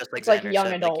 Like, cause yeah, just like it's like Xander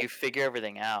young said, like you adult. figure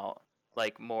everything out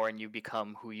like more, and you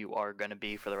become who you are gonna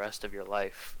be for the rest of your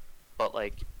life. But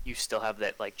like you still have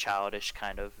that like childish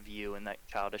kind of view and that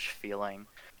childish feeling.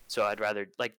 So I'd rather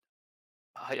like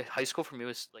high school for me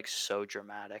was like so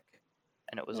dramatic,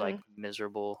 and it was like Mm,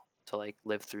 miserable to like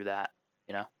live through that.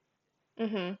 You know,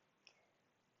 hmm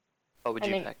what would I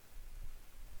you think pick?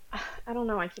 I don't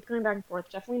know. I keep going back and forth.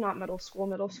 Definitely not middle school.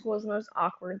 Middle school is the most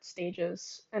awkward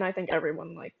stages, and I think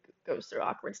everyone like goes through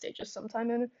awkward stages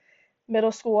sometime in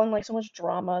middle school and like so much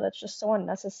drama that's just so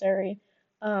unnecessary.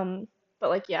 But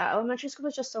like yeah, elementary school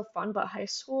was just so fun, but high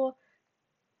school,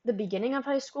 the beginning of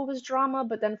high school was drama,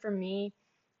 but then for me,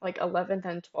 like 11th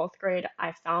and 12th grade,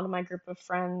 I found my group of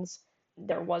friends.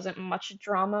 There wasn't much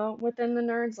drama within the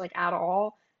nerds, like at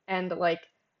all. And like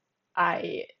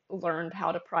I learned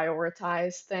how to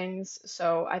prioritize things.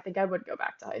 So I think I would go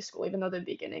back to high school, even though the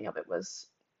beginning of it was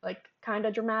like kind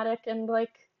of dramatic and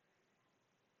like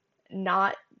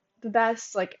not the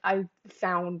best. Like I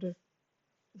found,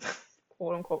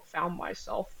 quote unquote, found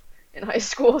myself in high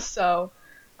school. So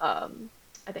um,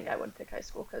 I think I would pick high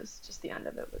school because just the end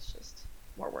of it was just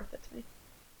more worth it to me.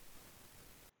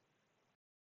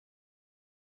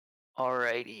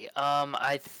 Alrighty.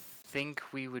 I think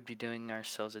we would be doing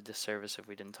ourselves a disservice if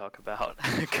we didn't talk about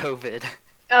COVID.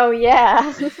 Oh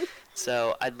yeah.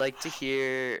 So I'd like to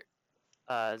hear,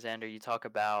 Xander, you talk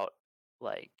about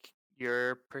like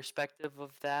your perspective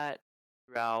of that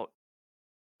throughout,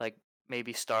 like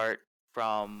maybe start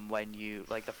from when you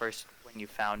like the first when you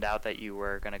found out that you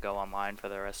were gonna go online for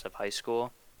the rest of high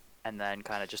school, and then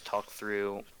kind of just talk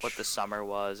through what the summer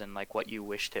was and like what you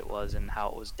wished it was and how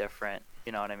it was different.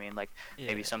 You know what I mean? Like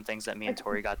maybe Yeah. some things that me and Like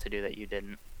Tori got to do that you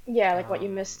didn't. yeah, like what you Um,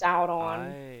 missed out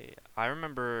on. I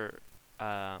remember,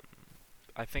 um,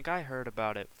 I think I heard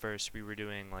about it first. We were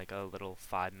doing like a little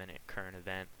 5 minute current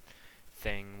event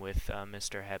thing with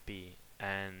Mr. Heppy,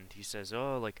 and he says,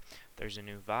 "Oh, like there's a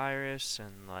new virus,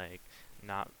 and like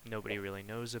not nobody really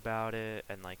knows about it,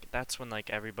 and like that's when like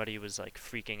everybody was like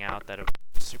freaking out that it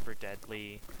was super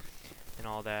deadly and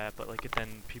all that, but like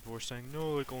then people were saying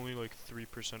no, like only like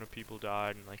 3% of people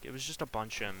died, and like it was just a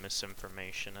bunch of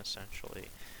misinformation essentially,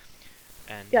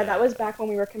 and Yeah, that was back when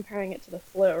we were comparing it to the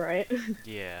flu, right?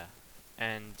 yeah,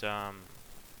 and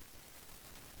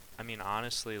I mean,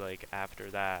 honestly, like after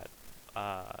that,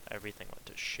 everything went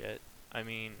to shit. I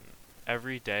mean,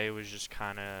 every day was just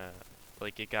kind of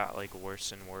like it got like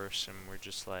worse and worse, and we're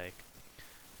just like,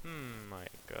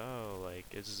 like like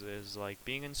is like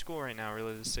being in school right now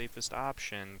really the safest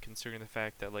option, considering the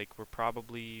fact that like we're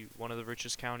probably one of the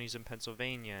richest counties in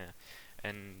Pennsylvania,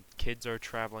 and kids are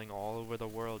traveling all over the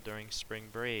world during spring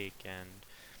break, and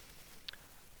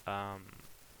um,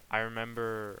 I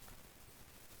remember.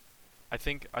 I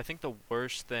think the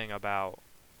worst thing about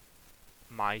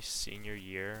my senior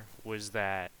year was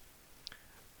that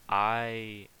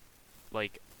I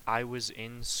I was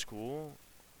in school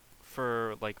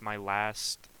for like my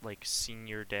last like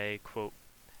senior day, quote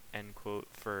end quote,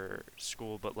 for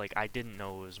school, but like I didn't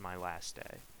know it was my last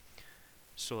day.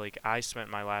 So like I spent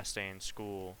my last day in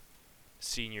school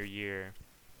senior year.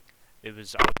 I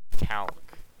was in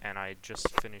calc, and I just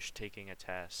finished taking a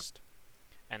test.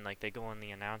 And like they go on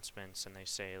the announcements and they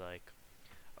say like,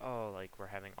 oh, like we're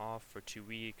having off for 2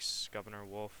 weeks. Governor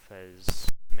Wolf has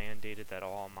mandated that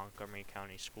all Montgomery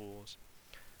County schools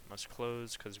must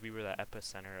close because we were the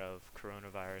epicenter of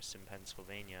coronavirus in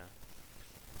Pennsylvania.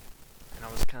 And I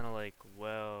was kind of like,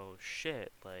 well,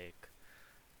 shit.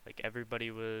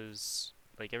 Everybody was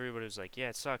like, yeah,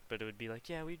 it sucked, but it would be like,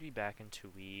 yeah, we'd be back in 2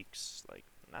 weeks. Like,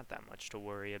 not that much to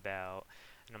worry about.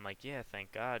 And I'm like, yeah,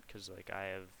 thank God, because like I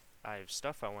have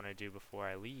stuff I want to do before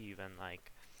I leave, and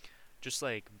like just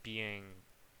like being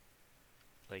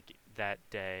like that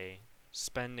day,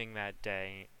 spending that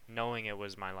day, knowing it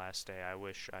was my last day. I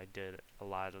wish I did a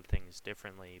lot of things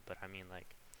differently, but I mean,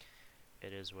 like,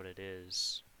 it is what it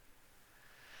is.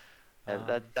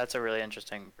 That's a really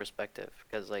interesting perspective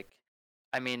because like,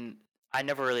 I mean, I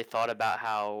never really thought about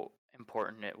how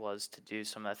important it was to do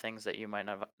some of the things that you might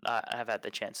not have had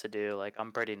the chance to do. Like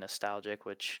I'm pretty nostalgic,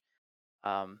 which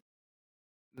um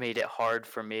made it hard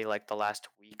for me. Like the last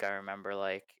week, I remember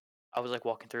like I was like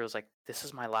walking through. I was like, this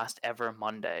is my last ever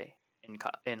Monday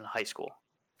in high school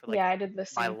for like Yeah, I did the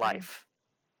my same thing. life,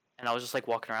 and I was just like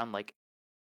walking around like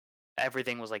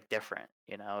everything was like different.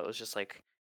 You know, it was just like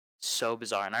so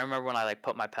bizarre. And I remember when I like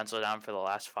put my pencil down for the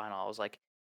last final, I was like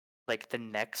the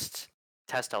next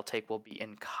test I'll take will be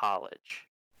in college.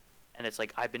 And it's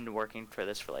like I've been working for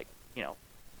this for like,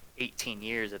 18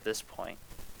 years at this point.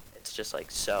 It's just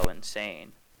like so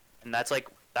insane. And that's like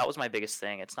that was my biggest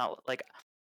thing. It's not like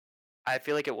I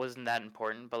feel like it wasn't that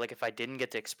important, but like if I didn't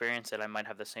get to experience it, I might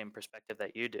have the same perspective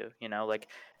that you do, Like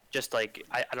just like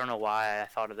I don't know why I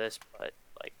thought of this, but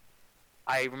like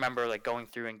I remember like going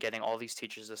through and getting all these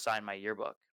teachers to sign my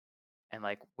yearbook. And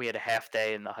like we had a half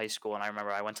day in the high school, and I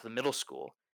remember I went to the middle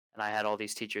school and I had all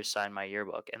these teachers sign my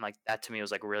yearbook, and like that to me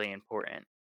was like really important.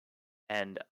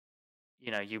 And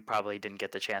you probably didn't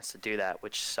get the chance to do that,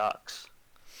 which sucks.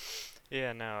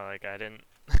 Yeah, no, like I didn't.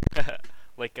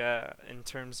 like in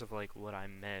terms of like what I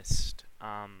missed,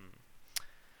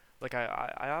 like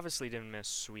I obviously didn't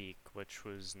miss Week, which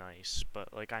was nice,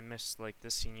 but like I missed like the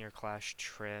senior class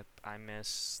trip. I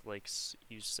miss like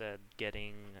you said,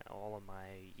 getting all of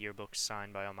my yearbooks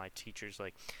signed by all my teachers.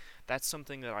 Like that's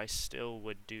something that I still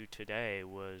would do today,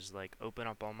 was like open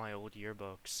up all my old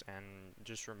yearbooks and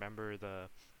just remember the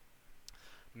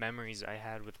memories I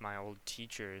had with my old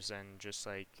teachers, and just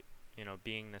like,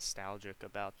 being nostalgic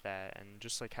about that, and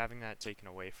just like having that taken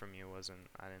away from you wasn't,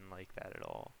 I didn't like that at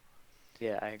all.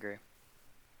 Yeah, I agree.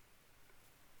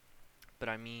 But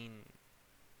I mean,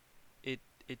 it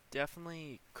it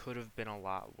definitely could have been a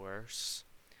lot worse.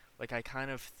 Like I kind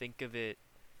of think of it,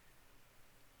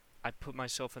 I put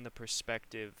myself in the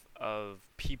perspective of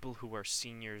people who are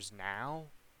seniors now,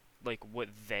 like what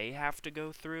they have to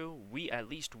go through. At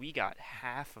least we got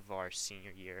half of our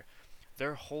senior year.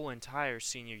 Their whole entire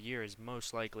senior year is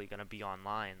most likely going to be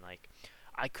online. Like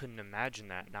I couldn't imagine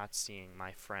that, not seeing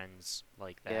my friends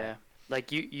like that. Yeah.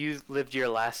 Like you lived your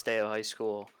last day of high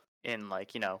school in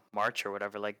like, March or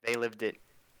whatever. Like they lived it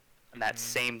on that Mhm.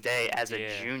 same day as a Yeah.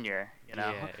 junior.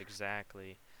 Yeah,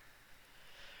 exactly.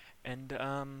 And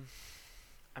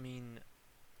I mean,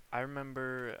 I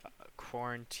remember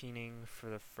quarantining for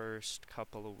the first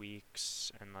couple of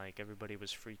weeks, and like everybody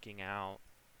was freaking out,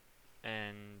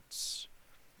 and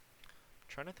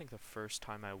trying to think the first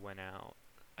time I went out.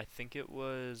 I think it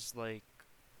was like,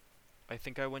 I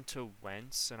think I went to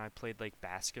Wentz and I played like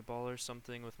basketball or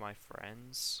something with my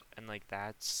friends, and like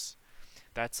that's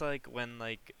like when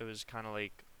like it was kind of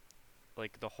like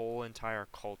the whole entire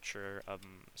culture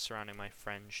surrounding my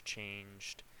friends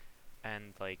changed,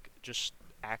 and like just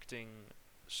acting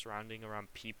surrounding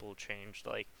around people changed.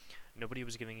 Like nobody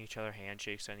was giving each other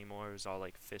handshakes anymore. It was all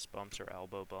like fist bumps or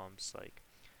elbow bumps. Like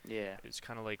Yeah. it's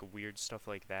kind of like weird stuff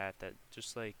like that that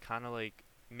just like kind of like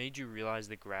made you realize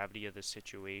the gravity of the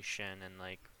situation. And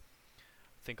like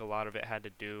I think a lot of it had to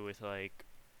do with like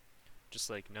just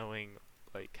like knowing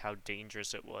like how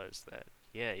dangerous it was, that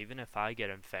yeah, even if I get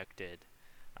infected,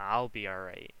 I'll be all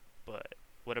right. But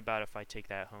what about if I take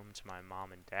that home to my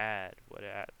mom and dad?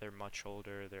 They're much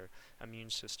older, their immune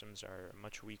systems are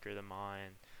much weaker than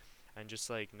mine, and just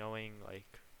like knowing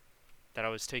like that I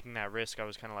was taking that risk, I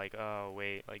was kind of like, oh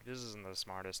wait, like this isn't the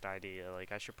smartest idea.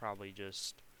 Like I should probably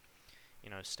just,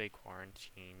 stay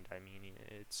quarantined. I mean,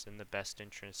 it's in the best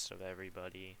interest of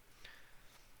everybody.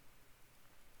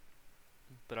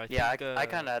 But I Yeah, think, I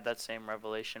kind of had that same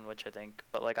revelation, which I think,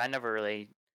 but like I never really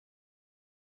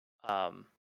um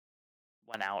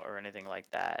went out or anything like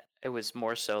that. It was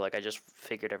more so like I just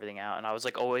figured everything out, and I was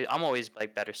like I'm always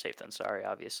like better safe than sorry,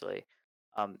 obviously.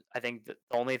 I think the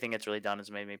only thing it's really done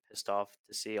is made me pissed off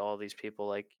to see all these people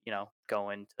like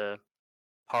going to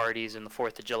parties in the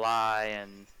 4th of July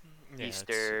and yeah,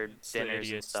 Easter it's the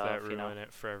dinners and idiots that stuff. ruin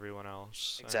it for everyone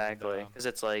else. And Exactly, because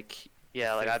it's like,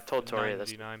 yeah, like I've if told Tori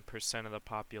this. 99% of the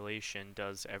population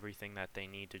does everything that they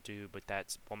need to do, but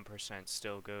that 1%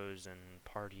 still goes and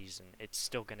parties, and it's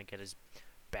still gonna get as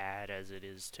bad as it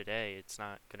is today. It's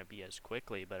not gonna be as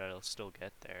quickly, but it'll still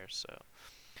get there. So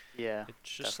Yeah, it's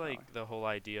just definitely. like the whole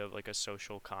idea of like a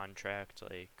social contract.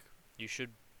 Like you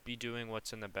should be doing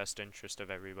what's in the best interest of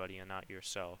everybody and not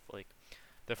yourself. Like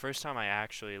the first time I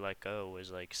actually let go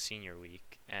was like senior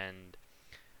week, and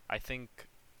I think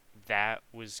that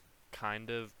was kind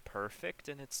of perfect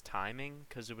in its timing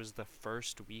because it was the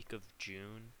first week of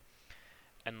June,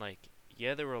 and like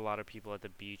yeah, there were a lot of people at the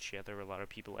beach, yeah, there were a lot of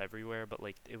people everywhere, but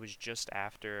like it was just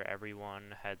after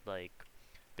everyone had like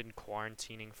been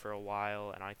quarantining for a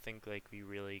while, and I think like we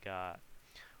really got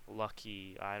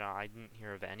lucky. I didn't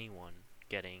hear of anyone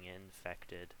getting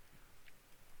infected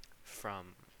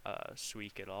from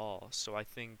Sweek at all. So I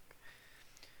think,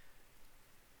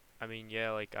 I mean,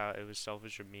 yeah, like it was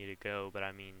selfish of me to go, but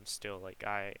I mean, still, like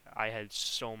I had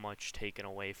so much taken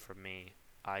away from me.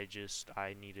 I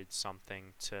needed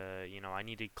something to, I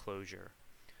needed closure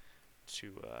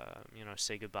to,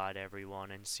 say goodbye to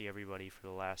everyone and see everybody for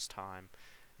the last time.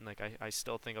 And like I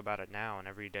still think about it now, and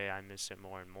every day I miss it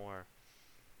more and more.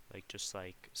 Like just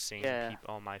like seeing Yeah, people,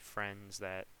 all my friends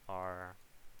that are,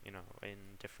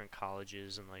 in different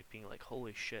colleges, and like being like,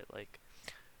 holy shit, like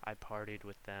I partied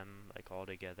with them like all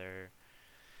together.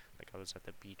 Like I was at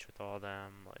the beach with all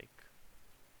them. Like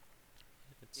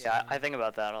it's yeah, I think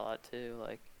about that a lot too.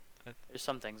 Like, I there's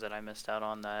some things that I missed out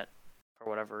on that for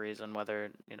whatever reason,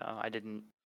 whether I didn't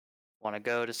want to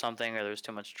go to something or there was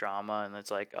too much drama, and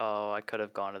it's like, oh, I could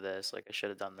have gone to this, like I should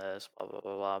have done this, blah blah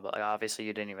blah blah. But like obviously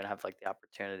you didn't even have like the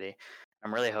opportunity.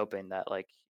 I'm really hoping that like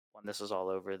when this is all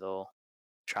over, they'll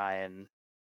try and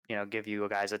give you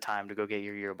guys a time to go get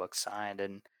your yearbook signed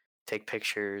and take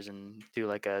pictures and do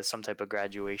like a some type of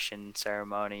graduation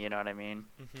ceremony. You know what I mean?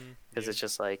 Because Yeah. it's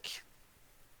just like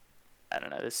I don't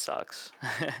know, this sucks,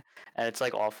 and it's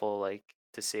like awful like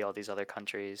to see all these other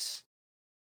countries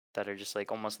that are just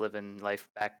like almost living life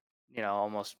back,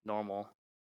 almost normal,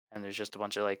 and there's just a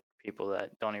bunch of like people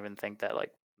that don't even think that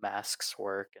like masks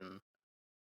work and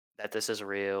that this is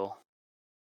real.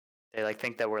 They like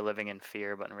think that we're living in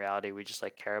fear, but in reality, we just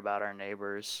like care about our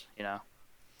neighbors. Yeah,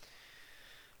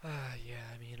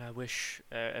 I mean, I wish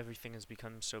everything has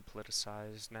become so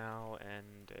politicized now,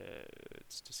 and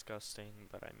it's disgusting,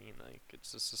 but I mean, like,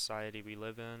 it's the society we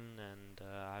live in, and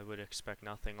I would expect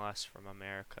nothing less from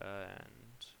America,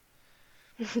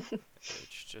 and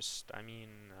it's just, I mean,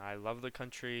 I love the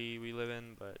country we live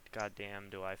in, but goddamn,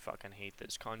 do I fucking hate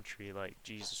this country, like,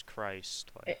 Jesus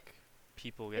Christ, It, like,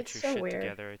 people get it's your so shit weird.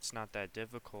 together, it's not that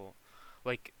difficult.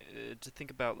 Like, to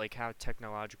think about, like, how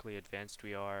technologically advanced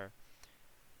we are,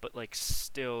 but like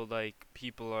still like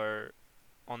people are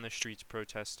on the streets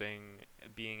protesting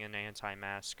being an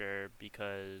anti-masker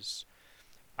because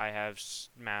I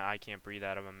can't breathe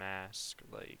out of a mask.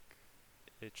 Like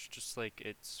it's just like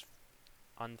it's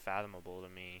unfathomable to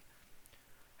me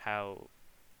how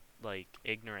like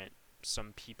ignorant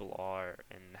some people are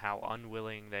and how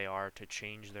unwilling they are to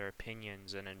change their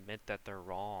opinions and admit that they're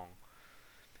wrong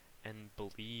and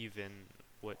believe in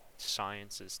what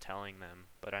science is telling them.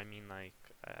 But I mean like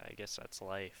I guess that's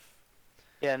life.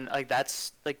 Yeah, and like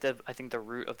that's like the I think the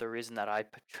root of the reason that I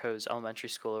chose elementary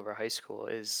school over high school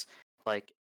is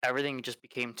like everything just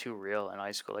became too real in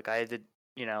high school. Like I had to,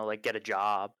 like get a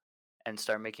job and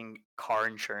start making car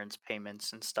insurance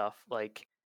payments and stuff. Like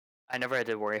I never had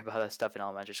to worry about that stuff in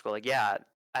elementary school. Like yeah,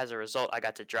 as a result, I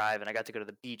got to drive and I got to go to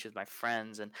the beach with my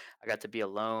friends and I got to be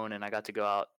alone and I got to go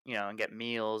out, and get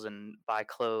meals and buy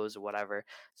clothes or whatever.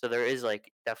 So there is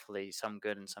like definitely some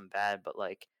good and some bad, but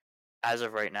like as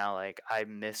of right now, like I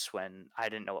miss when I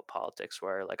didn't know what politics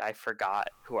were. Like I forgot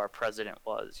who our president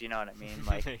was. You know what I mean?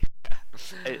 Like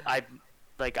I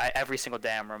like I every single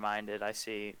day I'm reminded. I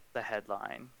see the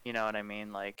headline. You know what I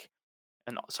mean? Like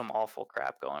and some awful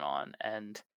crap going on,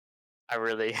 and I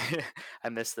really I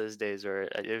miss those days where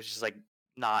it was just like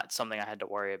not something I had to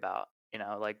worry about.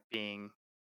 Like being.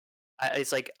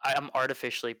 It's like I'm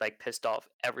artificially like pissed off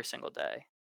every single day,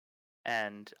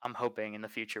 and I'm hoping in the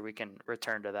future we can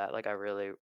return to that. Like I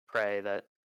really pray that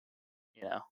you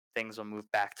know things will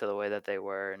move back to the way that they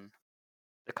were and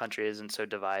the country isn't so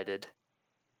divided.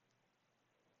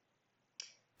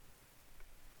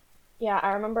 Yeah,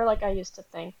 I remember like I used to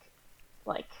think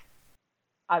like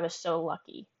I was so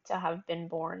lucky to have been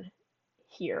born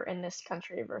here in this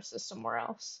country versus somewhere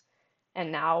else.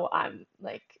 And now I'm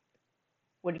like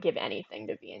would give anything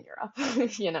to be in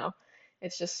Europe, you know?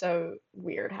 It's just so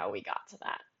weird how we got to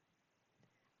that.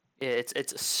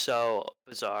 It's so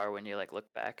bizarre when you like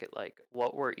look back at like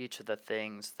what were each of the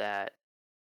things that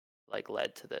like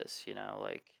led to this.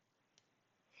 Like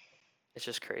it's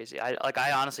just crazy.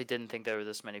 I honestly didn't think there were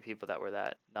this many people that were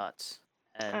that nuts.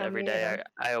 And every Me day neither.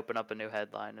 I open up a new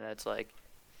headline and it's like,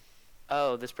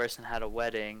 oh, this person had a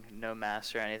wedding, no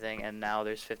mask or anything, and now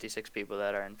there's 56 people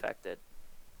that are infected.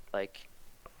 Like,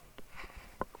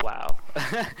 wow.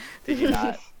 did you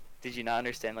not did you not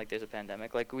understand like there's a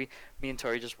pandemic? Like me and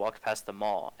Tori just walked past the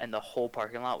mall and the whole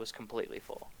parking lot was completely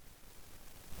full.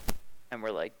 And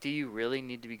we're like, do you really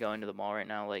need to be going to the mall right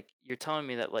now? Like, you're telling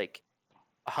me that like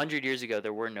 100 years ago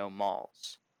there were no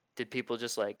malls. Did people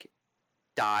just like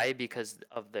die because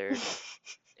of their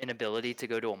inability to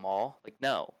go to a mall? Like,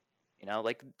 no.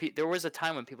 Like there was a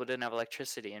time when people didn't have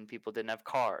electricity and people didn't have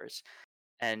cars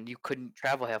and you couldn't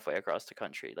travel halfway across the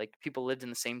country. Like people lived in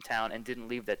the same town and didn't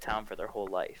leave that town for their whole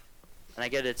life. And I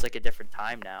get it's like a different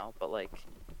time now, but like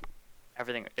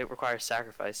everything it requires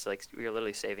sacrifice. Like we're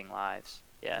literally saving lives.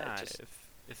 Yeah, it Nah, just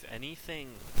if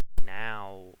anything,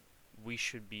 now we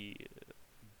should be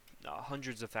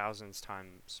hundreds of thousands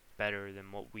times better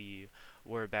than what we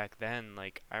were back then.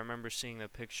 Like I remember seeing the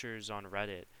pictures on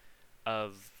Reddit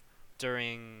of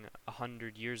during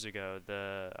 100 years ago,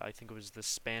 I think it was the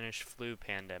Spanish flu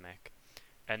pandemic,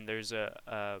 and there's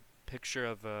a picture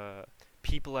of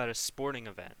people at a sporting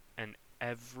event, and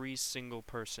every single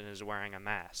person is wearing a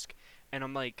mask, and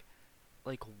I'm like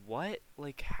what?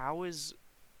 Like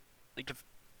if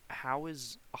how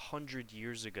is 100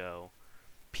 years ago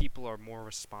people are more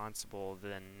responsible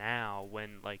than now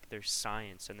when like there's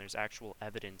science and there's actual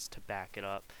evidence to back it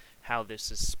up how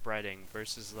this is spreading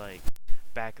versus like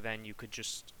back then you could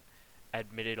just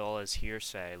admit it all as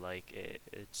hearsay like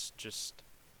it's just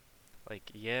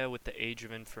like yeah with the age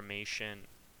of information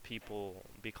people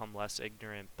become less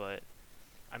ignorant but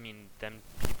I mean, then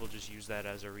people just use that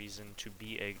as a reason to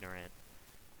be ignorant.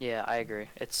 Yeah, I agree.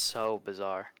 It's so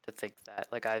bizarre to think that.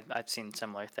 Like I've seen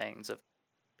similar things of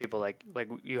people like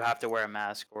you have to wear a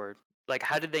mask or like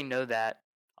how did they know that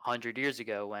 100 years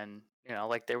ago when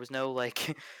like there was no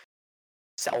like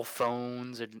cell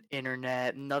phones and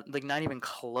internet, not like not even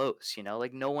close.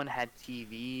 Like no one had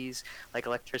TVs. Like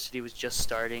electricity was just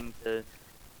starting to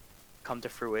come to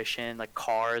fruition. Like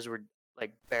cars were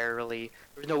like barely.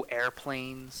 There was no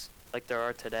airplanes like there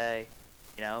are today.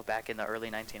 Back in the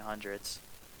early 1900s.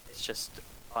 It's just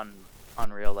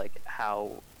unreal. Like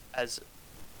how as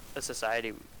a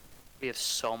society we have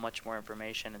so much more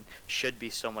information and should be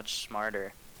so much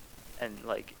smarter, and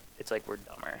like it's like we're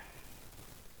dumber.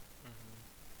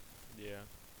 Yeah,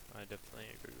 I definitely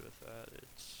agree with that.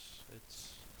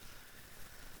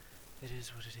 It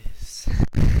is what it is.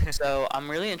 So I'm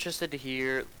really interested to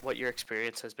hear what your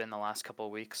experience has been the last couple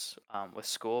of weeks with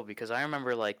school, because I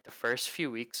remember like the first few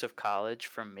weeks of college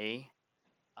for me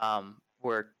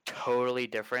were totally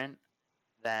different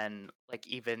than like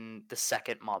even the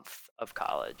second month of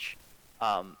college.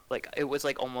 Like it was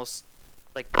like almost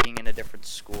like being in a different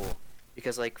school,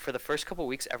 because like for the first couple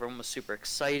weeks everyone was super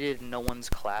excited, no one's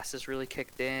classes really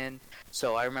kicked in.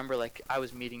 So I remember like I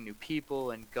was meeting new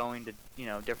people and going to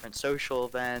different social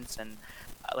events, and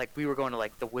like we were going to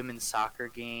like the women's soccer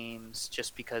games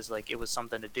just because like it was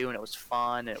something to do and it was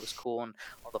fun and it was cool, and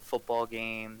all the football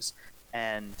games,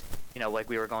 and like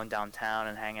we were going downtown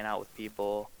and hanging out with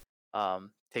people,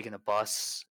 taking the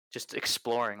bus, just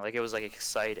exploring. Like it was like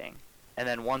exciting. And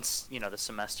then once the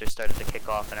semester started to kick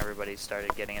off and everybody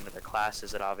started getting into their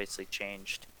classes, it obviously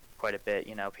changed quite a bit.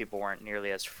 People weren't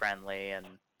nearly as friendly, and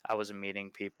I wasn't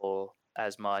meeting people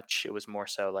as much. It was more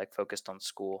so like focused on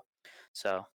school.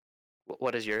 So,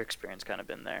 what has your experience kind of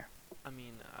been there? I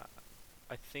mean,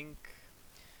 I think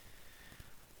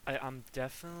I'm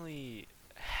definitely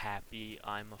happy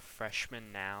I'm a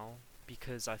freshman now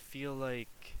because I feel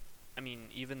like, I mean,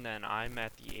 even then, I'm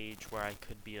at the age where I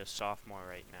could be a sophomore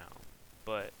right now.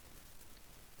 But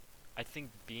I think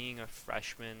being a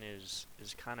freshman is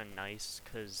kind of nice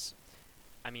because,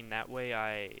 I mean, that way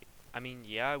I mean,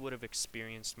 yeah, I would have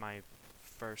experienced my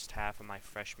first half of my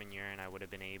freshman year and I would have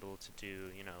been able to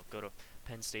do, go to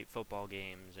Penn State football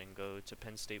games and go to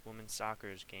Penn State women's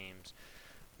soccer's games.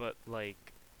 But,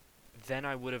 like, then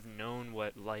I would have known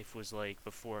what life was like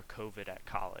before COVID at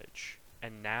college.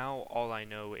 And now all I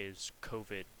know is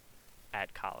COVID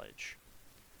at college.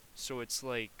 So it's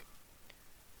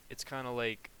kind of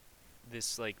like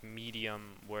this like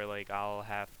medium where like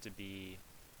I'm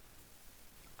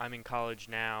in college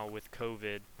now with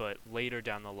COVID, but later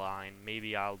down the line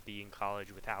maybe I'll be in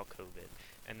college without COVID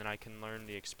and then I can learn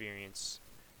the experiences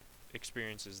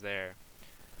there.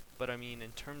 But I mean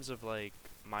in terms of like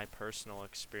my personal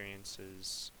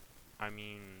experiences, I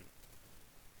mean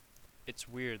it's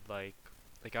weird like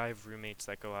I have roommates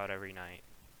that go out every night.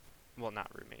 Well, not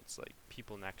roommates, like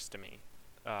people next to me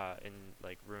in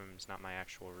like rooms, not my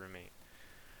actual roommate.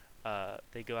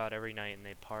 They go out every night and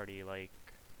they party like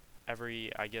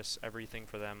I guess everything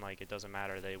for them like it doesn't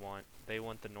matter. They want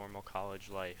the normal college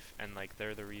life and like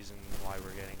they're the reason why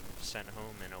we're getting sent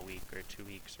home in a week or 2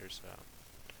 weeks or so.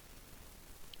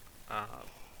 I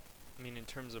mean in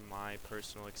terms of my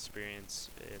personal experience,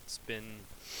 it's been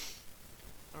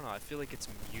I don't know, I feel like it's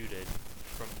muted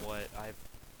from what I've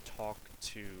talked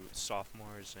to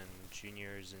sophomores and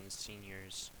juniors and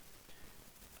seniors.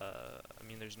 I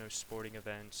mean, there's no sporting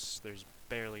events, there's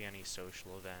barely any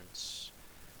social events.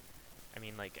 I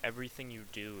mean, like, everything you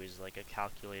do is like a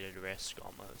calculated risk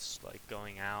almost. Like,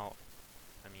 going out,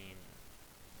 I mean,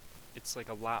 it's like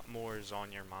a lot more is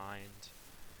on your mind.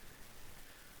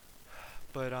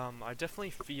 But, I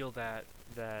definitely feel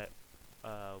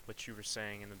what you were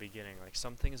saying in the beginning. Like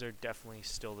some things are definitely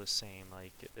still the same.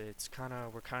 Like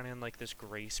we're kind of in like this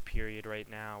grace period right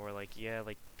now where like yeah,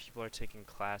 like people are taking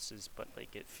classes, but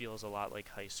like it feels a lot like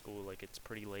high school. Like it's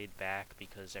pretty laid back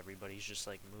because everybody's just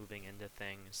like moving into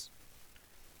things.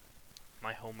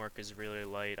 My homework is really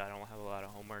light. I don't have a lot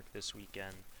of homework this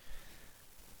weekend.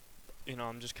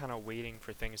 I'm just kind of waiting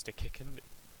for things to kick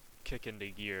into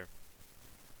gear.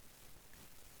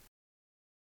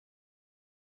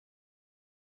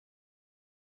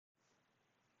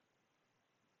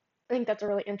 I think that's a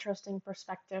really interesting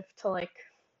perspective to like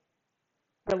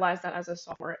realize that as a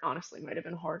sophomore, it honestly might have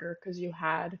been harder because you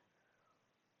had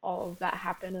all of that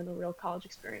happen in a real college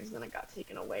experience and then it got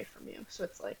taken away from you. So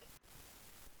it's like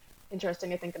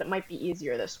interesting to think that it might be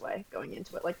easier this way going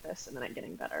into it like this and then it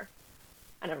getting better.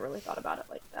 I never really thought about it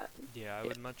like that. Yeah, Yeah, I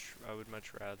would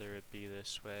much rather it be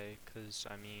this way, 'cause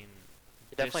I mean,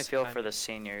 I definitely feel I for the mean,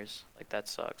 seniors. Like that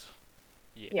sucks.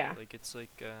 Yeah, Yeah. like it's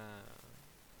like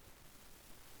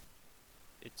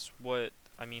it's what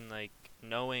I mean, like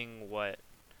knowing what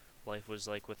life was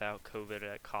like without COVID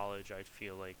at college, I'd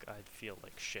feel like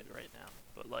shit right now.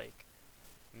 But like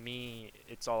me,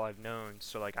 it's all I've known,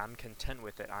 so like I'm content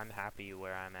with it. I'm happy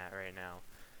where I'm at right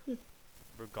now,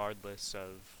 regardless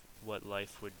of what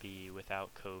life would be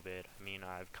without COVID. I mean,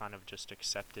 I've kind of just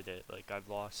accepted it. Like I've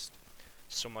lost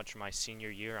so much my senior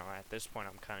year. At this point,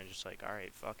 I'm kind of just like, all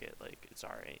right, fuck it. Like it's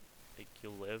all right. Like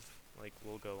you'll live. Like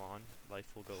we'll go on. Life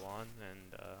will go on,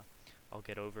 and I'll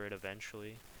get over it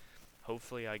eventually.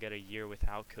 Hopefully, I get a year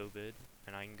without COVID,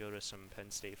 and I can go to some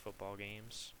Penn State football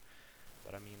games.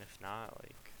 But I mean, if not,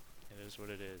 like it is what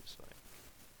it is. Like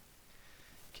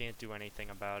can't do anything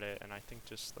about it, and I think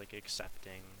just like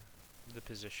accepting the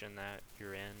position that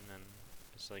you're in and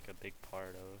is like a big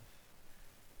part of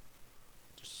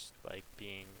just like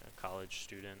being a college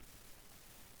student.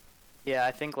 Yeah,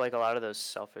 I think like a lot of those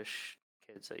selfish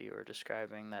kids that you were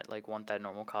describing that like want that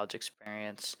normal college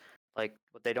experience, like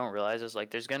what they don't realize is like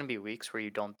there's gonna be weeks where you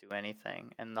don't do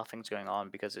anything and nothing's going on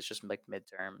because it's just like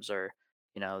midterms or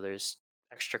there's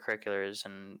extracurriculars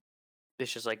and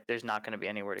it's just like there's not gonna be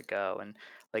anywhere to go and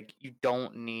like you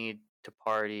don't need to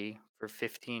party for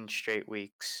 15 straight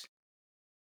weeks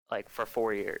like for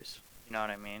 4 years. You know what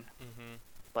I mean? Mhm.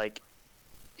 Like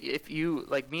if you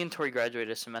like me and Tori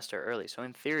graduated a semester early, so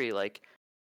in theory like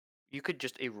you could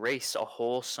just erase a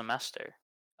whole semester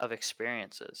of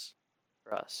experiences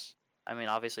for us. I mean,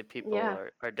 obviously people Yeah.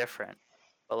 are different,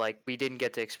 but like we didn't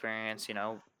get to experience,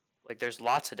 like there's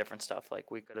lots of different stuff.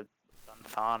 Like we could have done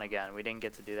Thon again. We didn't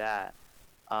get to do that.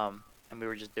 And we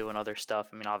were just doing other stuff.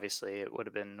 I mean, obviously it would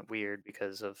have been weird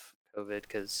because of COVID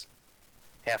because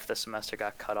half the semester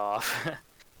got cut off.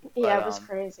 Yeah, but it was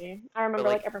crazy. I but remember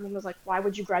like like everyone was like, "Why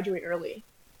would you graduate early?"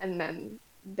 And then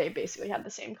they basically had the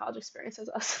same college experience as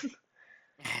us.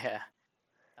 yeah.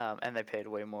 And they paid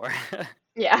way more.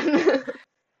 Yeah.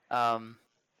 um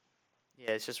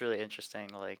yeah, it's just really interesting.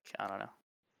 Like I don't know.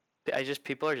 I just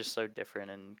people are just so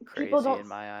different and People crazy don't in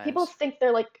my people eyes. think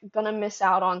they're like gonna miss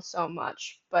out on so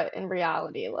much, but in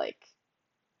reality, like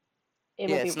it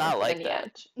will Yeah, be it's worth not it in like the that.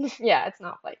 end. Yeah, it's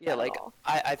not like Yeah, that at like all.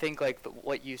 I think like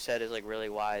what you said is like really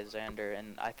wise, Xander,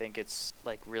 and I think it's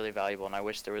like really valuable. And I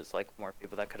wish there was like more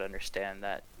people that could understand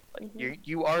that. Like Hmm.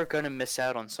 you are gonna miss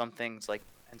out on some things like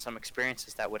and some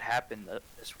experiences that would happen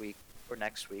this week or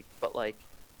next week, but like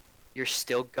you're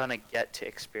still gonna get to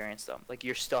experience them. Like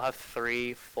you still have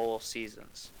 3 full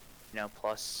seasons,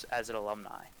 plus as an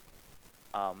alumni.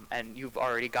 And you've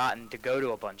already gotten to go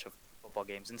to a bunch of football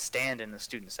games and stand in the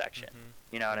student section. Mhm.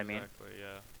 You know what I mean? Exactly.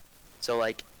 Yeah. So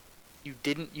like you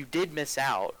did miss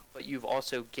out, but you've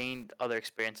also gained other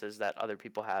experiences that other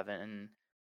people haven't, and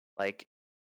like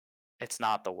it's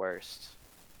not the worst.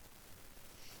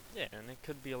 Yeah, and it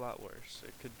could be a lot worse.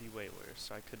 It could be way worse.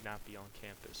 I could not be on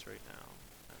campus right now,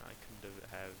 and I could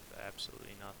have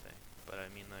absolutely nothing. But I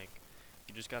mean, like,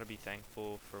 you just gotta be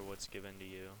thankful for what's given to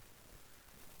you,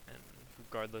 and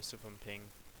regardless if I'm paying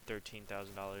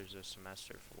 $13,000 a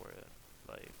semester for it,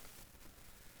 like,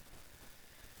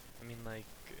 I mean, like,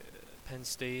 Penn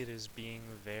State is being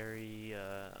very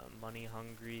money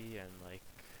hungry, and like,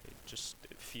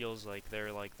 it feels like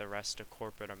they're like the rest of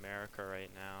corporate America right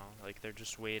now. Like, they're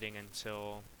just waiting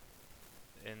until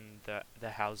in the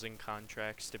housing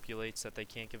contract stipulates that they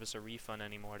can't give us a refund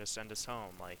anymore to send us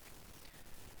home. Like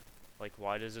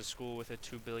why does a school with a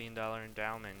 $2 billion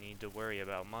endowment need to worry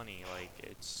about money? Like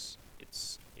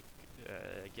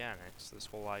again, it's this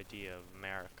whole idea of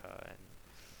America and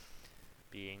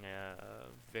being a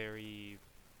very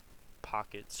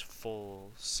pockets full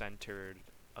centered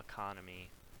economy.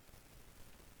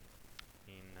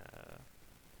 I mean,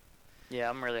 Yeah,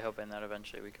 I'm really hoping that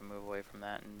eventually we can move away from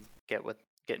that and get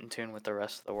in tune with the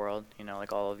rest of the world.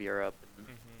 Like all of Europe and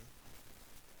mhm,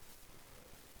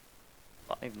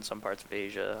 even some parts of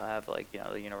Asia have like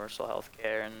the universal health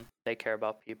care and they care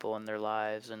about people and their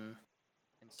lives and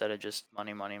instead of just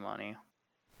money, money, money.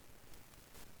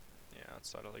 yeah,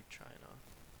 outside of like China.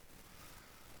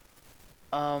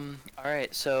 All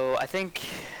right. So I think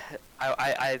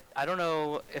I don't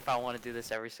know if I want to do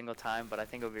this every single time, but I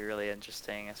think it would be really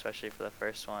interesting, especially for the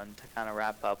first one, to kind of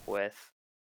wrap up with.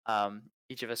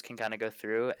 Each of us can kind of go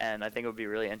through, and I think it would be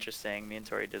really interesting. Me and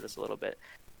Tori did this a little bit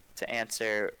to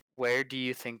answer. Where do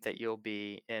you think that you'll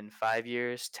be in 5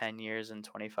 years, 10 years, and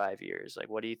 25 years? Like,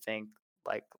 what do you think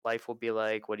like life will be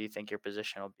like? What do you think your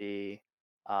position will be?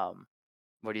 Um,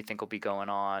 what do you think will be going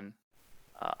on?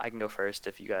 I can go first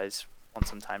if you guys want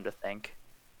some time to think.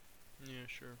 Yeah,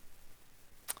 sure.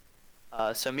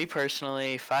 So me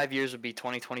personally, 5 years would be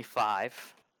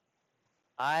 2025.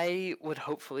 I would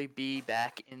hopefully be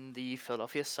back in the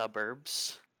Philadelphia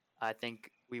suburbs. I think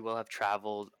we will have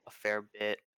traveled a fair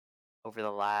bit over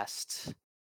the last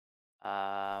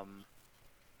um,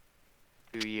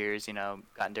 2 years,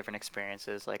 gotten different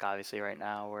experiences. Like, obviously, right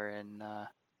now we're in the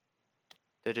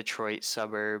Detroit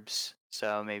suburbs.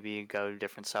 So maybe go to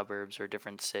different suburbs or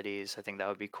different cities. I think that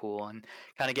would be cool and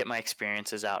kind of get my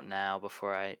experiences out now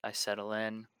before I settle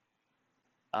in.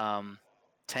 Um,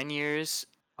 10 years,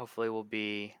 hopefully, will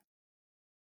be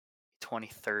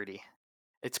 2030.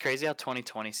 It's crazy how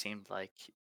 2020 seemed like.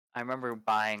 I remember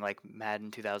buying like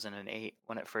Madden 2008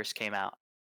 when it first came out,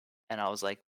 and I was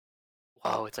like,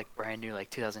 whoa, it's like brand new, like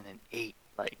 2008.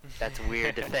 Like, that's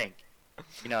weird to think.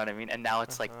 You know what I mean? And now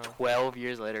it's like Uh-huh. 12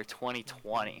 years later,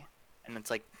 2020. Mhm. And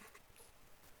it's like,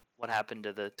 what happened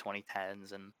to the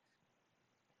 2010s? And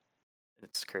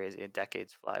it's crazy.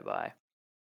 Decades fly by.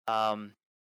 Um,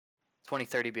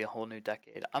 2030 be a whole new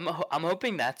decade. I'm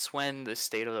hoping that's when the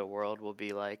state of the world will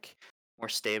be like more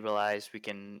stabilized.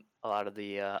 A lot of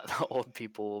the the old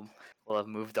people will have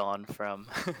moved on from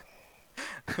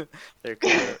their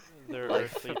current Their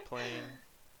life, earthly plane.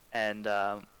 and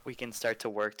we can start to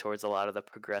work towards a lot of the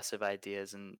progressive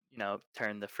ideas, and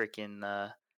turn the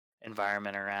freaking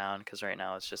environment around. Because right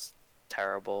now it's just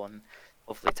terrible, and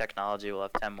hopefully technology will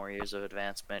have 10 more years of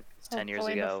advancement. 'Cause 10 years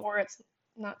Hopefully ago, before it's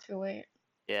not too late.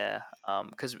 yeah,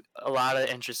 because a lot of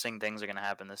interesting things are gonna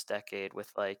happen this decade with,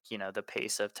 like, the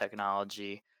pace of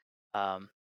technology, um,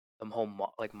 the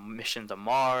whole like mission to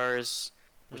Mars,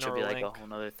 which would be like a Neuralink. whole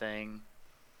nother thing.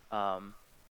 Um,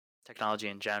 Technology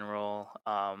in general,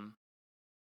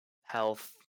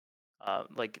 health,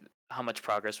 like how much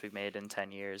progress we've made in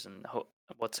 10 years, and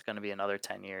what's gonna be another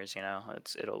 10 years.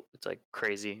 It's like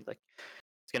crazy. Like,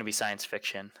 it's gonna be science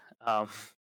fiction. Um,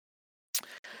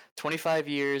 25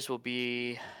 years will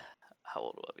be, how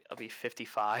old will I be? I'll be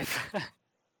 55.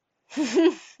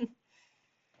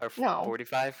 Or No.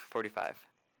 45? 45.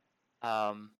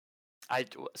 Um,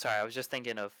 sorry, I was just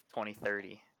thinking of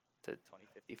 2030 to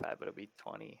 2055, but it'll be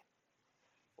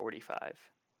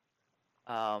 2045.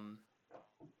 Um,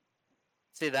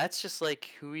 see, that's just like,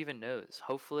 who even knows?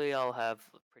 Hopefully, I'll have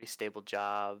a pretty stable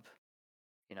job,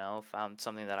 found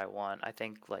something that I want. I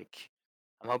think, like,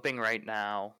 I'm hoping right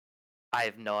now, I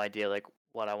have no idea, like,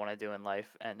 what I want to do in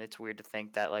life. And it's weird to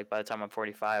think that, like, by the time I'm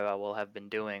 45, I will have been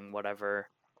doing whatever,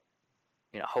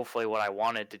 hopefully what I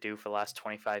wanted to do for the last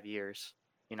 25 years.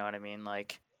 You know what I mean?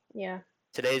 Like, Yeah.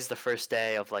 today's the first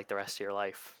day of like the rest of your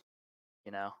life,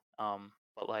 you know?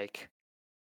 But like,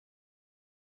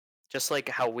 just like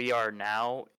how we are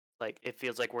now, like, it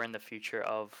feels like we're in the future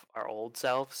of our old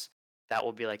selves. That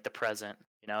will be like the present,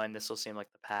 and this will seem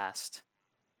like the past.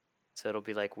 So it'll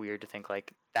be like weird to think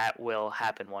like that will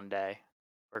happen one day,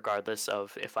 regardless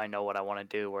of if I know what I want to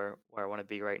do or where I want to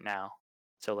be right now.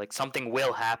 So like something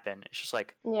will happen. It's just Yeah.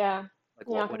 like You're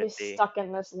what not would gonna be it be? stuck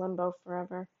in this limbo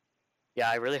forever. Yeah,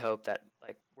 I really hope that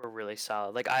like we're really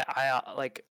solid. Like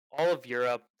like all of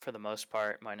Europe for the most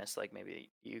part, minus like maybe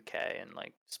UK and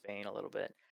like Spain a little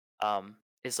bit,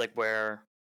 is like where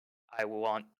I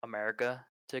want America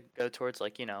to go towards.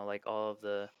 Like, like all of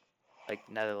the like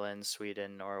Netherlands,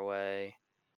 Sweden, Norway,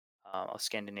 all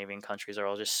Scandinavian countries are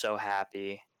all just so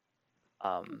happy.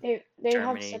 Um, They have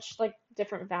Germany, such like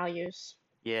different values.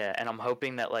 yeah, and I'm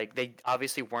hoping that like they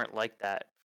obviously weren't like that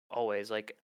always.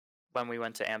 Like, when we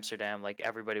went to Amsterdam, like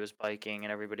everybody was biking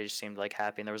and everybody just seemed like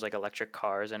happy, and there was like electric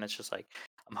cars, and it's just like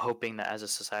I'm hoping that as a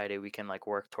society we can like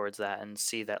work towards that and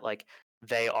see that like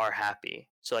they are happy.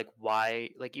 So like, why,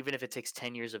 like, even if it takes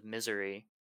 10 years of misery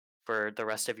for the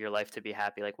rest of your life to be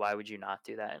happy, like why would you not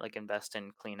do that? Like, invest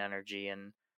in clean energy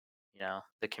and,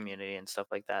 the community and stuff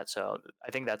like that. So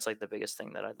I think that's like the biggest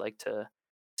thing that I'd like to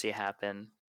see happen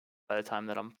by the time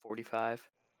that I'm 45.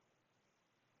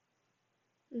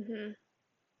 Hmm.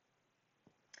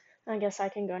 I guess I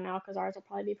can go now because ours will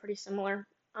probably be pretty similar.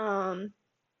 Um,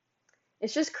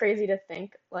 it's just crazy to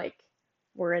think like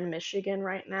we're in Michigan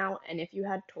right now, and if you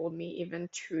had told me even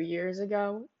 2 years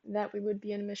ago that we would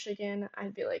be in Michigan,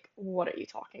 I'd be like, what are you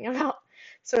talking about?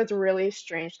 So it's really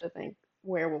strange to think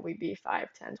where will we be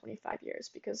 5, 10, 25 years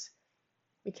because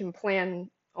we can plan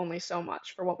only so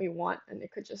much for what we want, and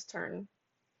it could just turn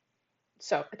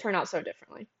out so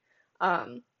differently.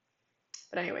 Um,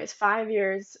 but anyways, 5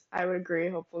 years, I would agree.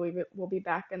 Hopefully, we'll be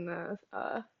back in the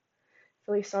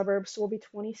Philly suburbs. So we'll be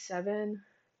 27,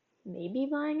 maybe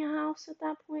buying a house at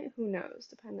that point. Who knows,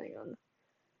 depending on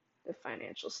the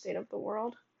financial state of the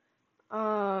world.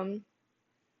 Um,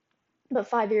 but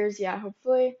 5 years, yeah,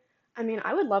 hopefully. I mean,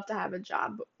 I would love to have a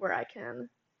job where I can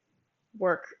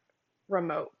work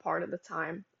remote part of the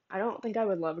time. I don't think I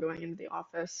would love going into the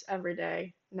office every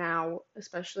day now,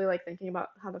 especially like thinking about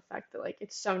how the fact that like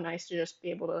it's so nice to just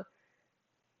be able to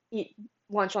eat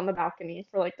lunch on the balcony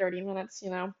for like 30 minutes, you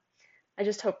know? I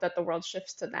just hope that the world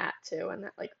shifts to that too, and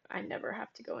that like I never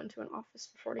have to go into an office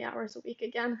for 40 hours a week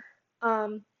again.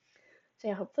 Um, so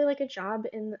yeah, hopefully like a job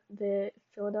in the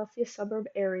Philadelphia suburb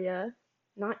area,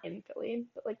 not in Philly,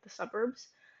 but like the suburbs.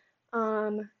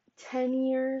 10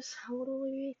 years, how old will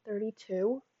we be?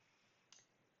 32.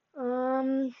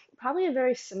 Probably a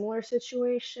very similar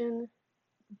situation.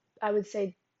 I would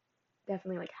say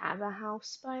definitely like have a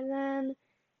house by then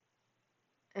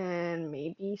and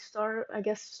maybe start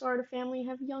a family,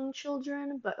 have young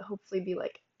children, but hopefully be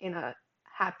like in a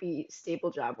happy,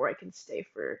 stable job where I can stay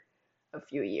for a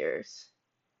few years.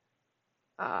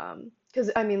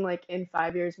 'Cause I mean like in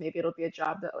 5 years maybe it'll be a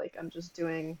job that like I'm just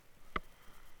doing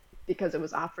because it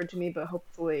was offered to me, but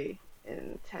hopefully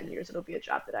in 10 years it'll be a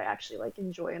job that I actually like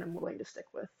enjoy and I'm willing to stick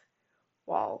with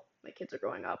while my kids are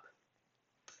growing up.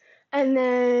 And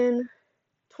then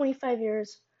 25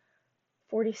 years,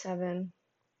 47.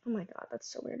 Oh my God,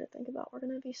 that's so weird to think about. We're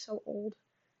gonna be so old.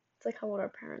 It's like how old our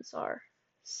parents are.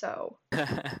 So,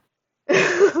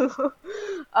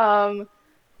 um,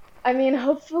 I mean,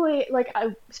 hopefully,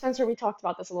 Spencer, we talked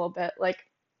about this a little bit. Like,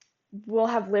 we'll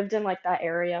have lived in like that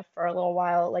area for a little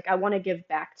while. Like, I want to give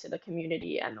back to the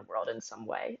community and the world in some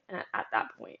way. And at that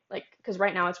point, like, because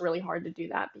right now it's really hard to do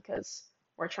that because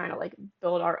we're trying to like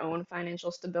build our own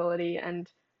financial stability and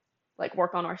like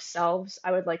work on ourselves.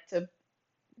 I would like to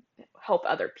help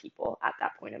other people at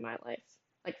that point in my life,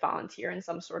 like volunteer in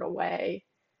some sort of way.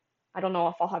 I don't know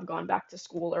if I'll have gone back to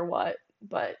school or what,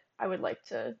 but I would like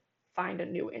to find a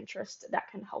new interest that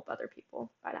can help other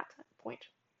people by that point.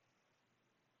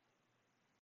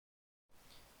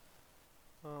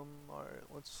 Alright,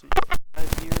 let's see.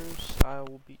 5 years, I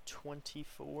will be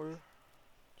 24.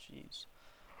 Jeez.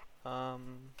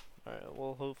 Alright,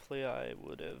 well, hopefully I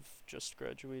would have just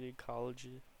graduated college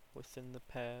within the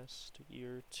past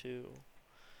year or two.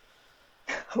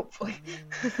 Hopefully. I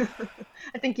mean,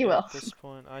 I think you yeah, will. at this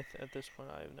point, at this point,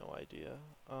 I have no idea.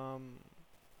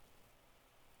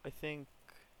 I think,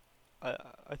 I,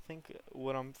 I think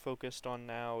what I'm focused on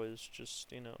now is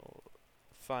just,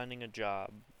 finding a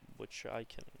job which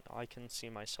I can see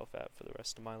myself at for the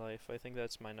rest of my life. I think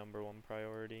that's my number one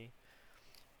priority.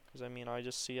 Because I mean, I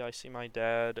see my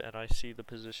dad, and I see the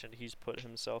position he's put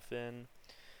himself in,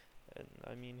 and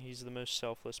I mean, he's the most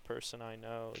selfless person I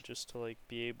know. Just to like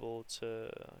be able to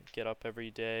get up every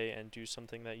day and do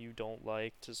something that you don't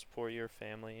like to support your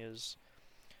family is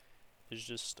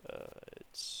just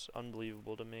it's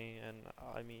unbelievable to me. And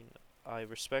I mean, I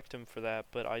respect him for that,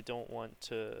 but I don't want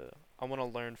to. I want to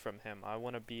learn from him. I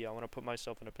want to put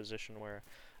myself in a position where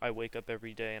I wake up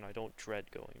every day and I don't dread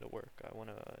going to work. I want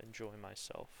to enjoy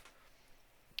myself.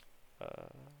 Uh,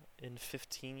 in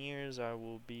 15 years, I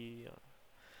will be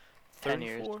 10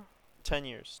 years. 34. 10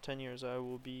 years. 10 years, I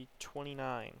will be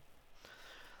 29.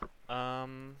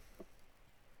 Um,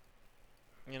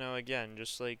 again,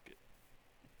 just like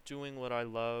doing what I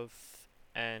love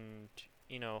and,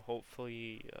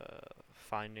 hopefully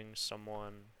finding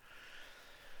someone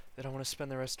that I want to spend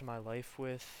the rest of my life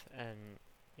with and,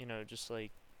 just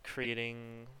like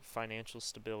creating financial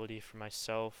stability for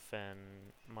myself and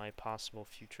my possible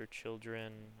future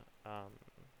children. Um,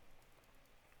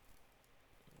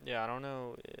 yeah, I don't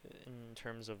know in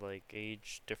terms of like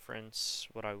age difference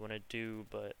what I want to do,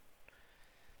 but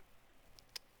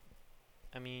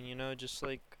I mean, just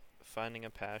like finding a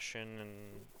passion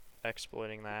and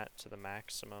exploiting that to the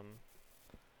maximum.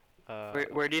 Uh,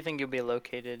 Where do you think you'll be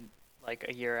located, like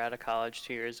a year out of college,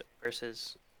 2 years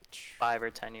versus 5 or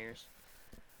 10 years?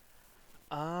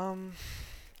 um,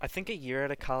 I think a year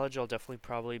out of college, I'll definitely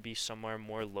probably be somewhere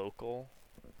more local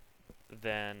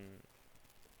than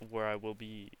where I will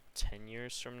be 10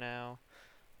 years from now.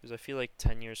 Because I feel like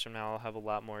 10 years from now, I'll have a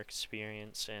lot more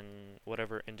experience in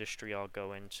whatever industry I'll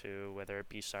go into, whether it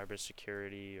be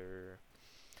cybersecurity or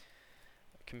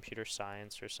computer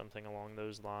science or something along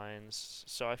those lines.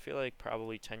 So I feel like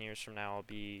probably 10 years from now, I'll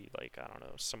be like, I don't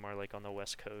know, somewhere like on the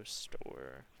West Coast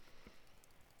or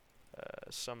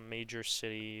some major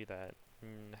city that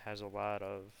has a lot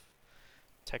of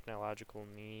technological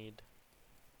need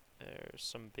or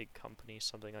some big company,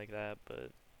 something like that.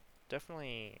 But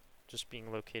definitely just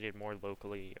being located more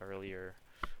locally earlier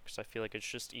because I feel like it's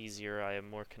just easier. I have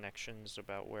more connections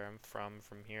about where I'm from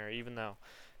here, even though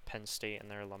Penn State and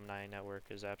their alumni network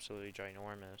is absolutely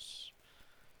ginormous.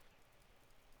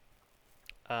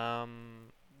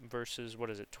 Um, versus what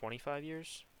is it, 25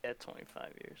 years? Yeah,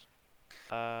 25 years.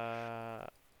 Uh,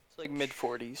 It's like mid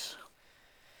 40s.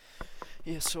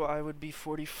 Yeah, so I would be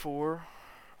 44.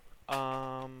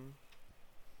 Um,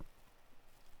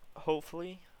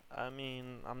 hopefully. I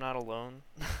mean, I'm not alone.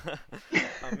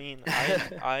 I mean,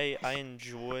 I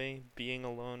enjoy being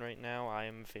alone right now. I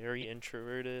am very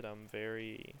introverted. I'm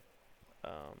very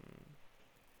um,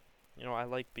 I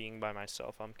like being by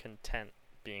myself. I'm content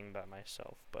being by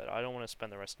myself, but I don't want to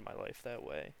spend the rest of my life that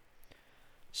way.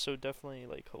 So definitely,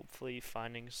 like, hopefully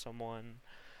finding someone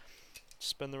to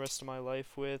spend the rest of my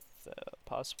life with,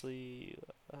 possibly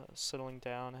settling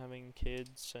down, having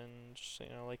kids, and just,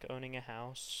 like owning a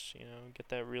house. Get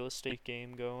that real estate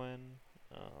game going.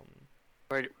 Um,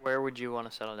 Where would you want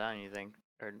to settle down, you think?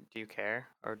 Or do you care?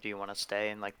 Or do you want to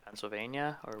stay in like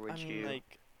Pennsylvania? Or I would mean, you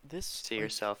like this, see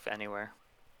yourself anywhere?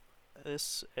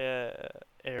 this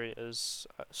area is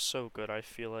so good. I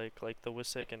feel like the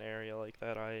Wissahickon area like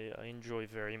that. I enjoy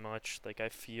very much. Like I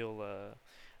feel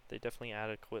they definitely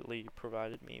adequately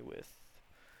provided me with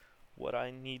what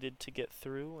I needed to get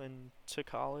through and to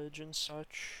college and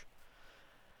such.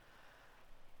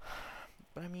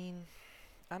 But I mean,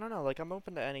 I don't know. Like I'm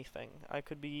open to anything. I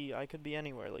could be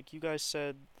anywhere. Like you guys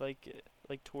said,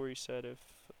 like Tori said, if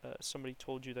somebody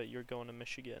told you that you're going to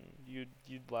Michigan,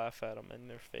 you'd laugh at them in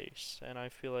their face. And I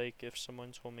feel like if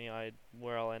someone told me I'd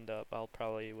where I'll end up, I'll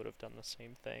probably would have done the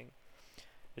same thing.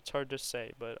 It's hard to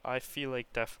say, but I feel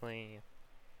like definitely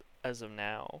as of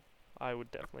now, I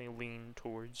would definitely lean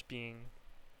towards being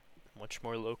much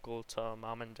more local to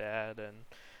mom and dad and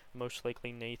most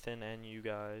likely Nathan and you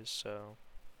guys. So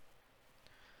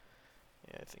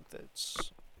yeah, I think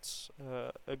that's it's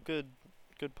a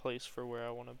good place for where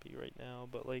I want to be right now.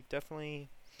 But like definitely,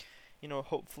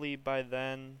 hopefully by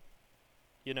then,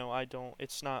 I don't.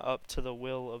 It's not up to the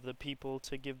will of the people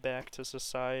to give back to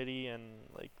society, and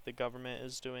like the government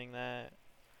is doing that.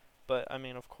 But I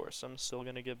mean, of course, I'm still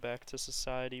gonna give back to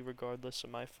society regardless of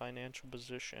my financial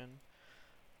position,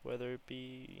 whether it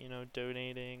be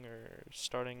donating or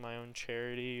starting my own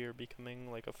charity or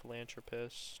becoming like a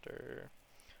philanthropist or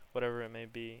whatever it may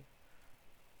be.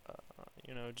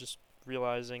 Just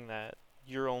realizing that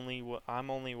I'm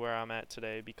only where I'm at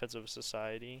today because of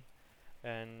society,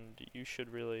 and you should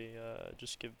really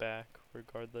just give back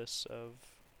regardless of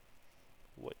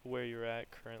where you're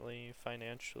at currently,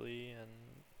 financially,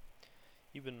 and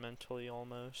even mentally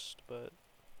almost. But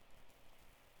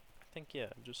I think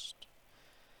yeah, just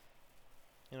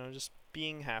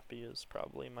being happy is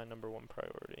probably my number one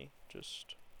priority.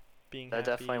 Just being That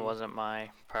definitely happy wasn't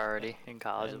my priority in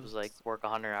college. It and was like work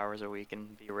 100 hours a week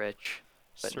and be rich.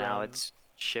 But now surround it's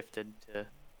shifted to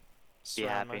be surround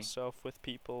happy. myself with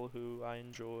people who I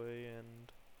enjoy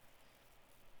and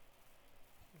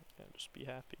yeah, just be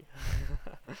happy.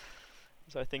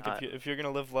 So I think Uh, if you're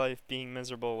gonna live life being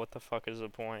miserable, what the fuck is the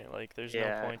point? Like, there's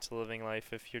no yeah, point to living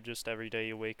life if you're just every day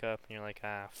you wake up and you're like,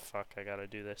 ah, fuck, I gotta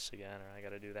do this again or I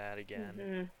gotta do that again.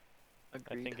 Hmm.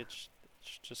 I agreed. think it's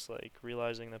just like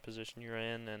realizing the position you're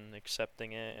in and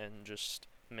accepting it and just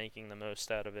making the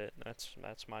most out of it.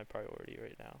 That's my priority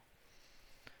right now.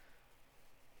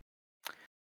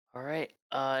 All right.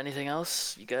 Anything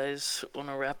else you guys want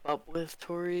to wrap up with,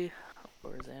 Tori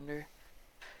or Xander?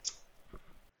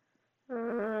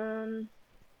 Um,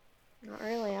 Not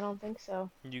really. I don't think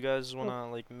so. You guys Hope.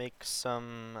 wanna like make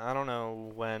some? I don't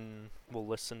know when we'll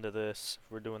listen to this.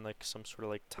 If we're doing like some sort of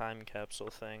like time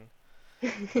capsule thing.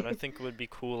 But I think it would be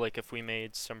cool like if we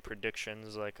made some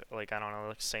predictions like I don't know,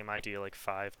 like same idea like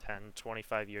 5, 10,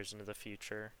 25 years into the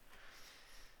future.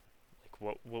 Like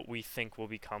what we think will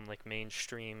become like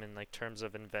mainstream in like terms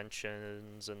of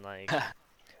inventions and like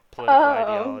political Oh,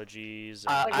 ideologies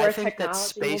and like I where think that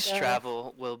technology will space go.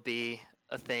 travel will be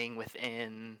a thing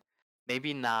within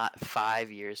maybe not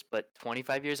 5 years, but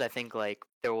 25 years. I think like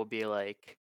there will be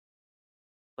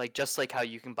like just like how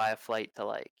you can buy a flight to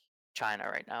like China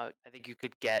right now. I think you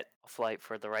could get a flight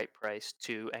for the right price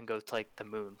to and go to like the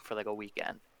moon for like a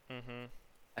weekend. mhm.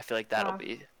 I feel like that'll Wow.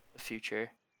 be the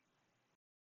future.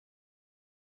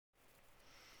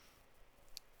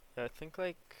 Yeah, I think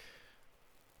like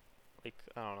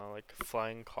I don't know, like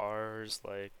flying cars,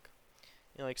 like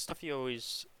like stuff you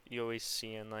always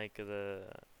see in like the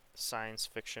science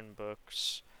fiction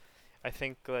books. I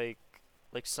think like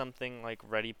something like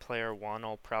Ready Player One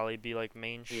will probably be like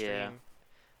Yeah. mainstream,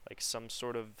 like some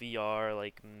sort of VR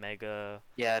like mega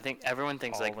Yeah, I think everyone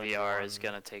thinks like VR is all-in-one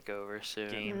gonna take over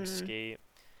soon Mm. gamescape.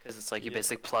 because it's like you Yeah.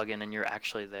 basically plug in and you're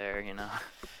actually there.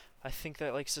 I think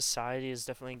that like society is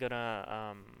definitely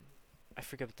gonna I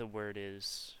forget what the word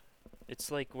is.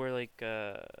 It's like where like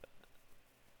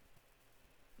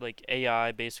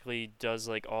AI basically does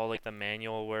like all like the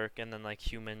manual work and then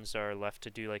like humans are left to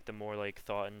do like the more like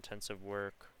thought intensive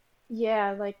work.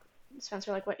 Yeah, like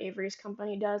Spencer, like what Avery's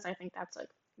company does, I think that's like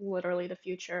literally the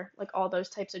future. Like all those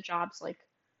types of jobs, like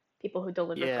people who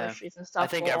deliver Yeah, groceries and I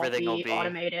stuff think will all everything will be be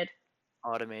automated.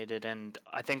 automated, and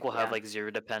I think we'll have Yeah. like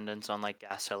zero dependence on like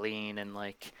gasoline, and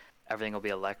like everything will be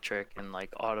electric and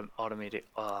like automated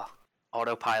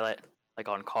autopilot like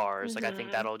on cars. Like I think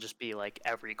Mhm. that'll just be like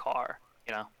every car,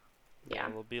 you know? Yeah, Yeah.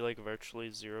 there'll be like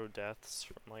virtually zero deaths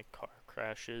from like car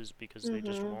crashes because they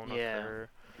just Mhm. won't Yeah, occur.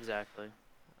 exactly.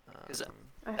 Because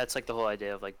I, that's like the whole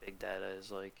idea of like big data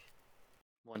is like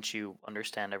once you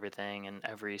understand everything and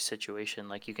every situation,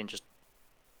 like you can just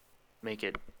make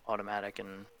it automatic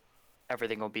and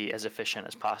everything will be as efficient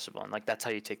as possible. And like that's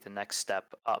how you take the next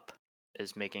step up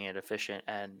is making it efficient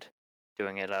and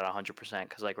doing it at 100%.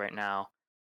 Because like right now,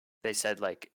 they said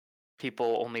like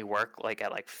people only work like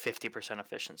at like 50%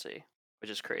 efficiency,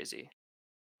 which is crazy.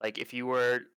 Like if you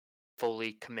were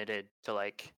fully committed to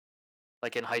like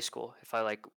in high school, if I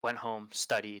like went home,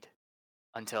 studied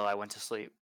until I went to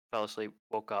sleep, fell asleep,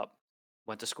 woke up,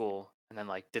 went to school, and then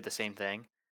like did the same thing,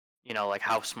 like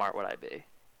how smart would I be?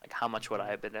 Like how much would I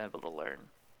Hmm. have been able to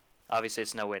learn? Obviously,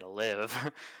 it's no way to live,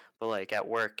 but like at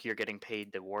work, you're getting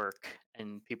paid to work,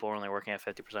 and people are only working at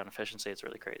 50% efficiency. It's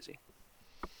really crazy.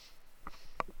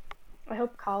 I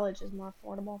hope college is more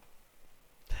affordable.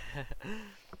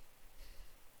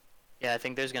 Yeah, I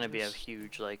think there's gonna be a Just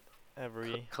huge like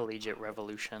every collegiate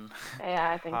revolution.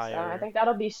 Yeah, I think so. I higher think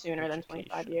that'll be sooner than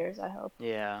 25 education. years, I hope.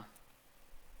 Yeah,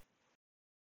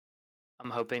 I'm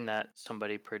hoping that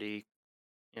somebody pretty,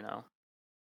 you know,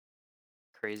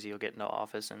 crazy will get into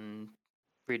office and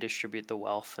redistribute the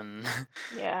wealth and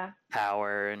Yeah.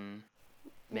 power and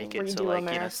make it so Redo like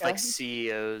like America.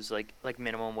 CEOs like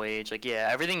minimum wage like yeah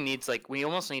everything needs like we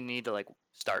almost need to like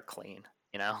start clean,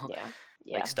 you know. Yeah.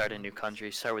 Like Yeah. start a new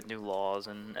country, start with new laws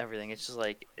and everything. It's just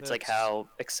like it's like That's how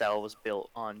Excel was built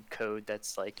on code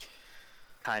that's like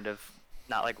kind of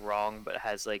not like wrong but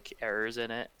has like errors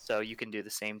in it. So you can do the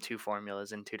same two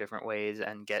formulas in two different ways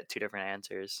and get two different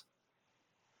answers.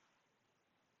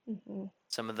 Hmm.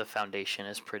 Some of the foundation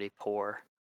is pretty poor.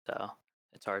 So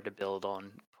it's hard to build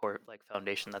on poor like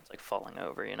foundation that's like falling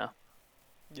over, you know.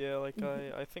 yeah. Like Hmm.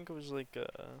 I think it was like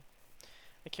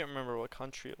I can't remember what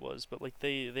country it was, but like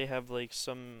they have like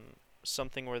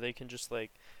something where they can just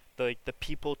like the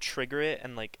people trigger it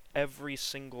and like every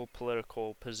single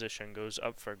political position goes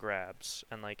up for grabs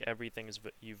and like everything is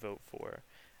you vote for,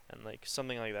 and like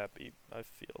something like that be I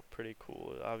feel pretty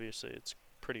cool. Obviously it's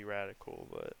pretty radical,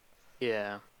 but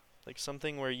Yeah. like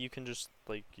something where you can just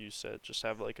like you said just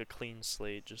have like a clean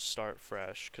slate, just start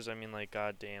fresh, because I mean like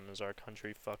goddamn is our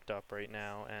country fucked up right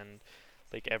now, and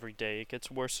like every day it gets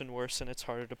worse and worse and it's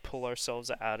harder to pull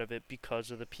ourselves out of it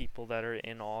because of the people that are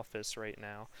in office right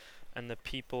now. And the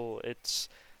people, it's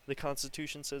the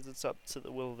constitution says it's up to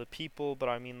the will of the people, but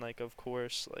I mean like of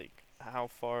course like how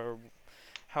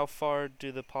far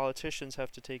do the politicians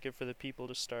have to take it for the people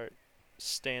to start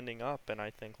standing up? And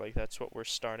I think like that's what we're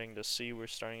starting to see. We're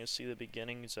starting to see the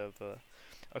beginnings of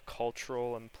a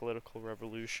cultural and political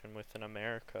revolution within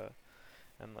America.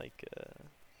 And like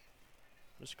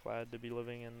just glad to be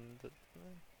living in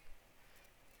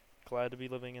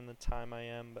the time I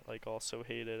am, but like also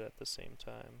hate it at the same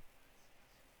time.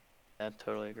 I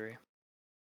totally agree.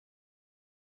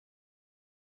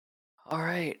 All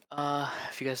right.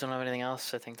 If you guys don't have anything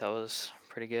else, I think that was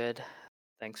pretty good.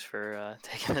 Thanks for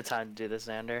taking the time to do this,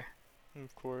 Xander.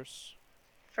 Of course.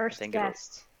 I First think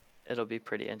guest. it'll be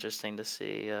pretty interesting to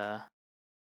see how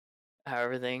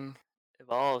everything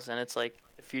evolves, and it's like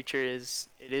the future is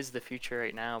the future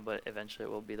right now, but eventually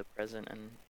it will be the present,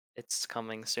 and it's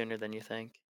coming sooner than you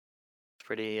think. It's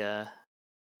pretty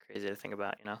crazy to think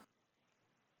about, you know.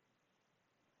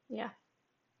 Yeah.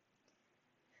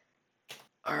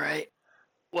 All right.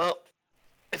 Well,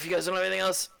 if you guys don't have anything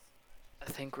else, I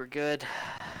think we're good.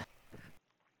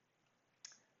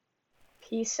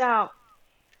 Peace out.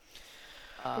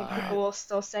 I think Uh, people Alright. will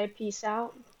still say peace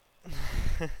out.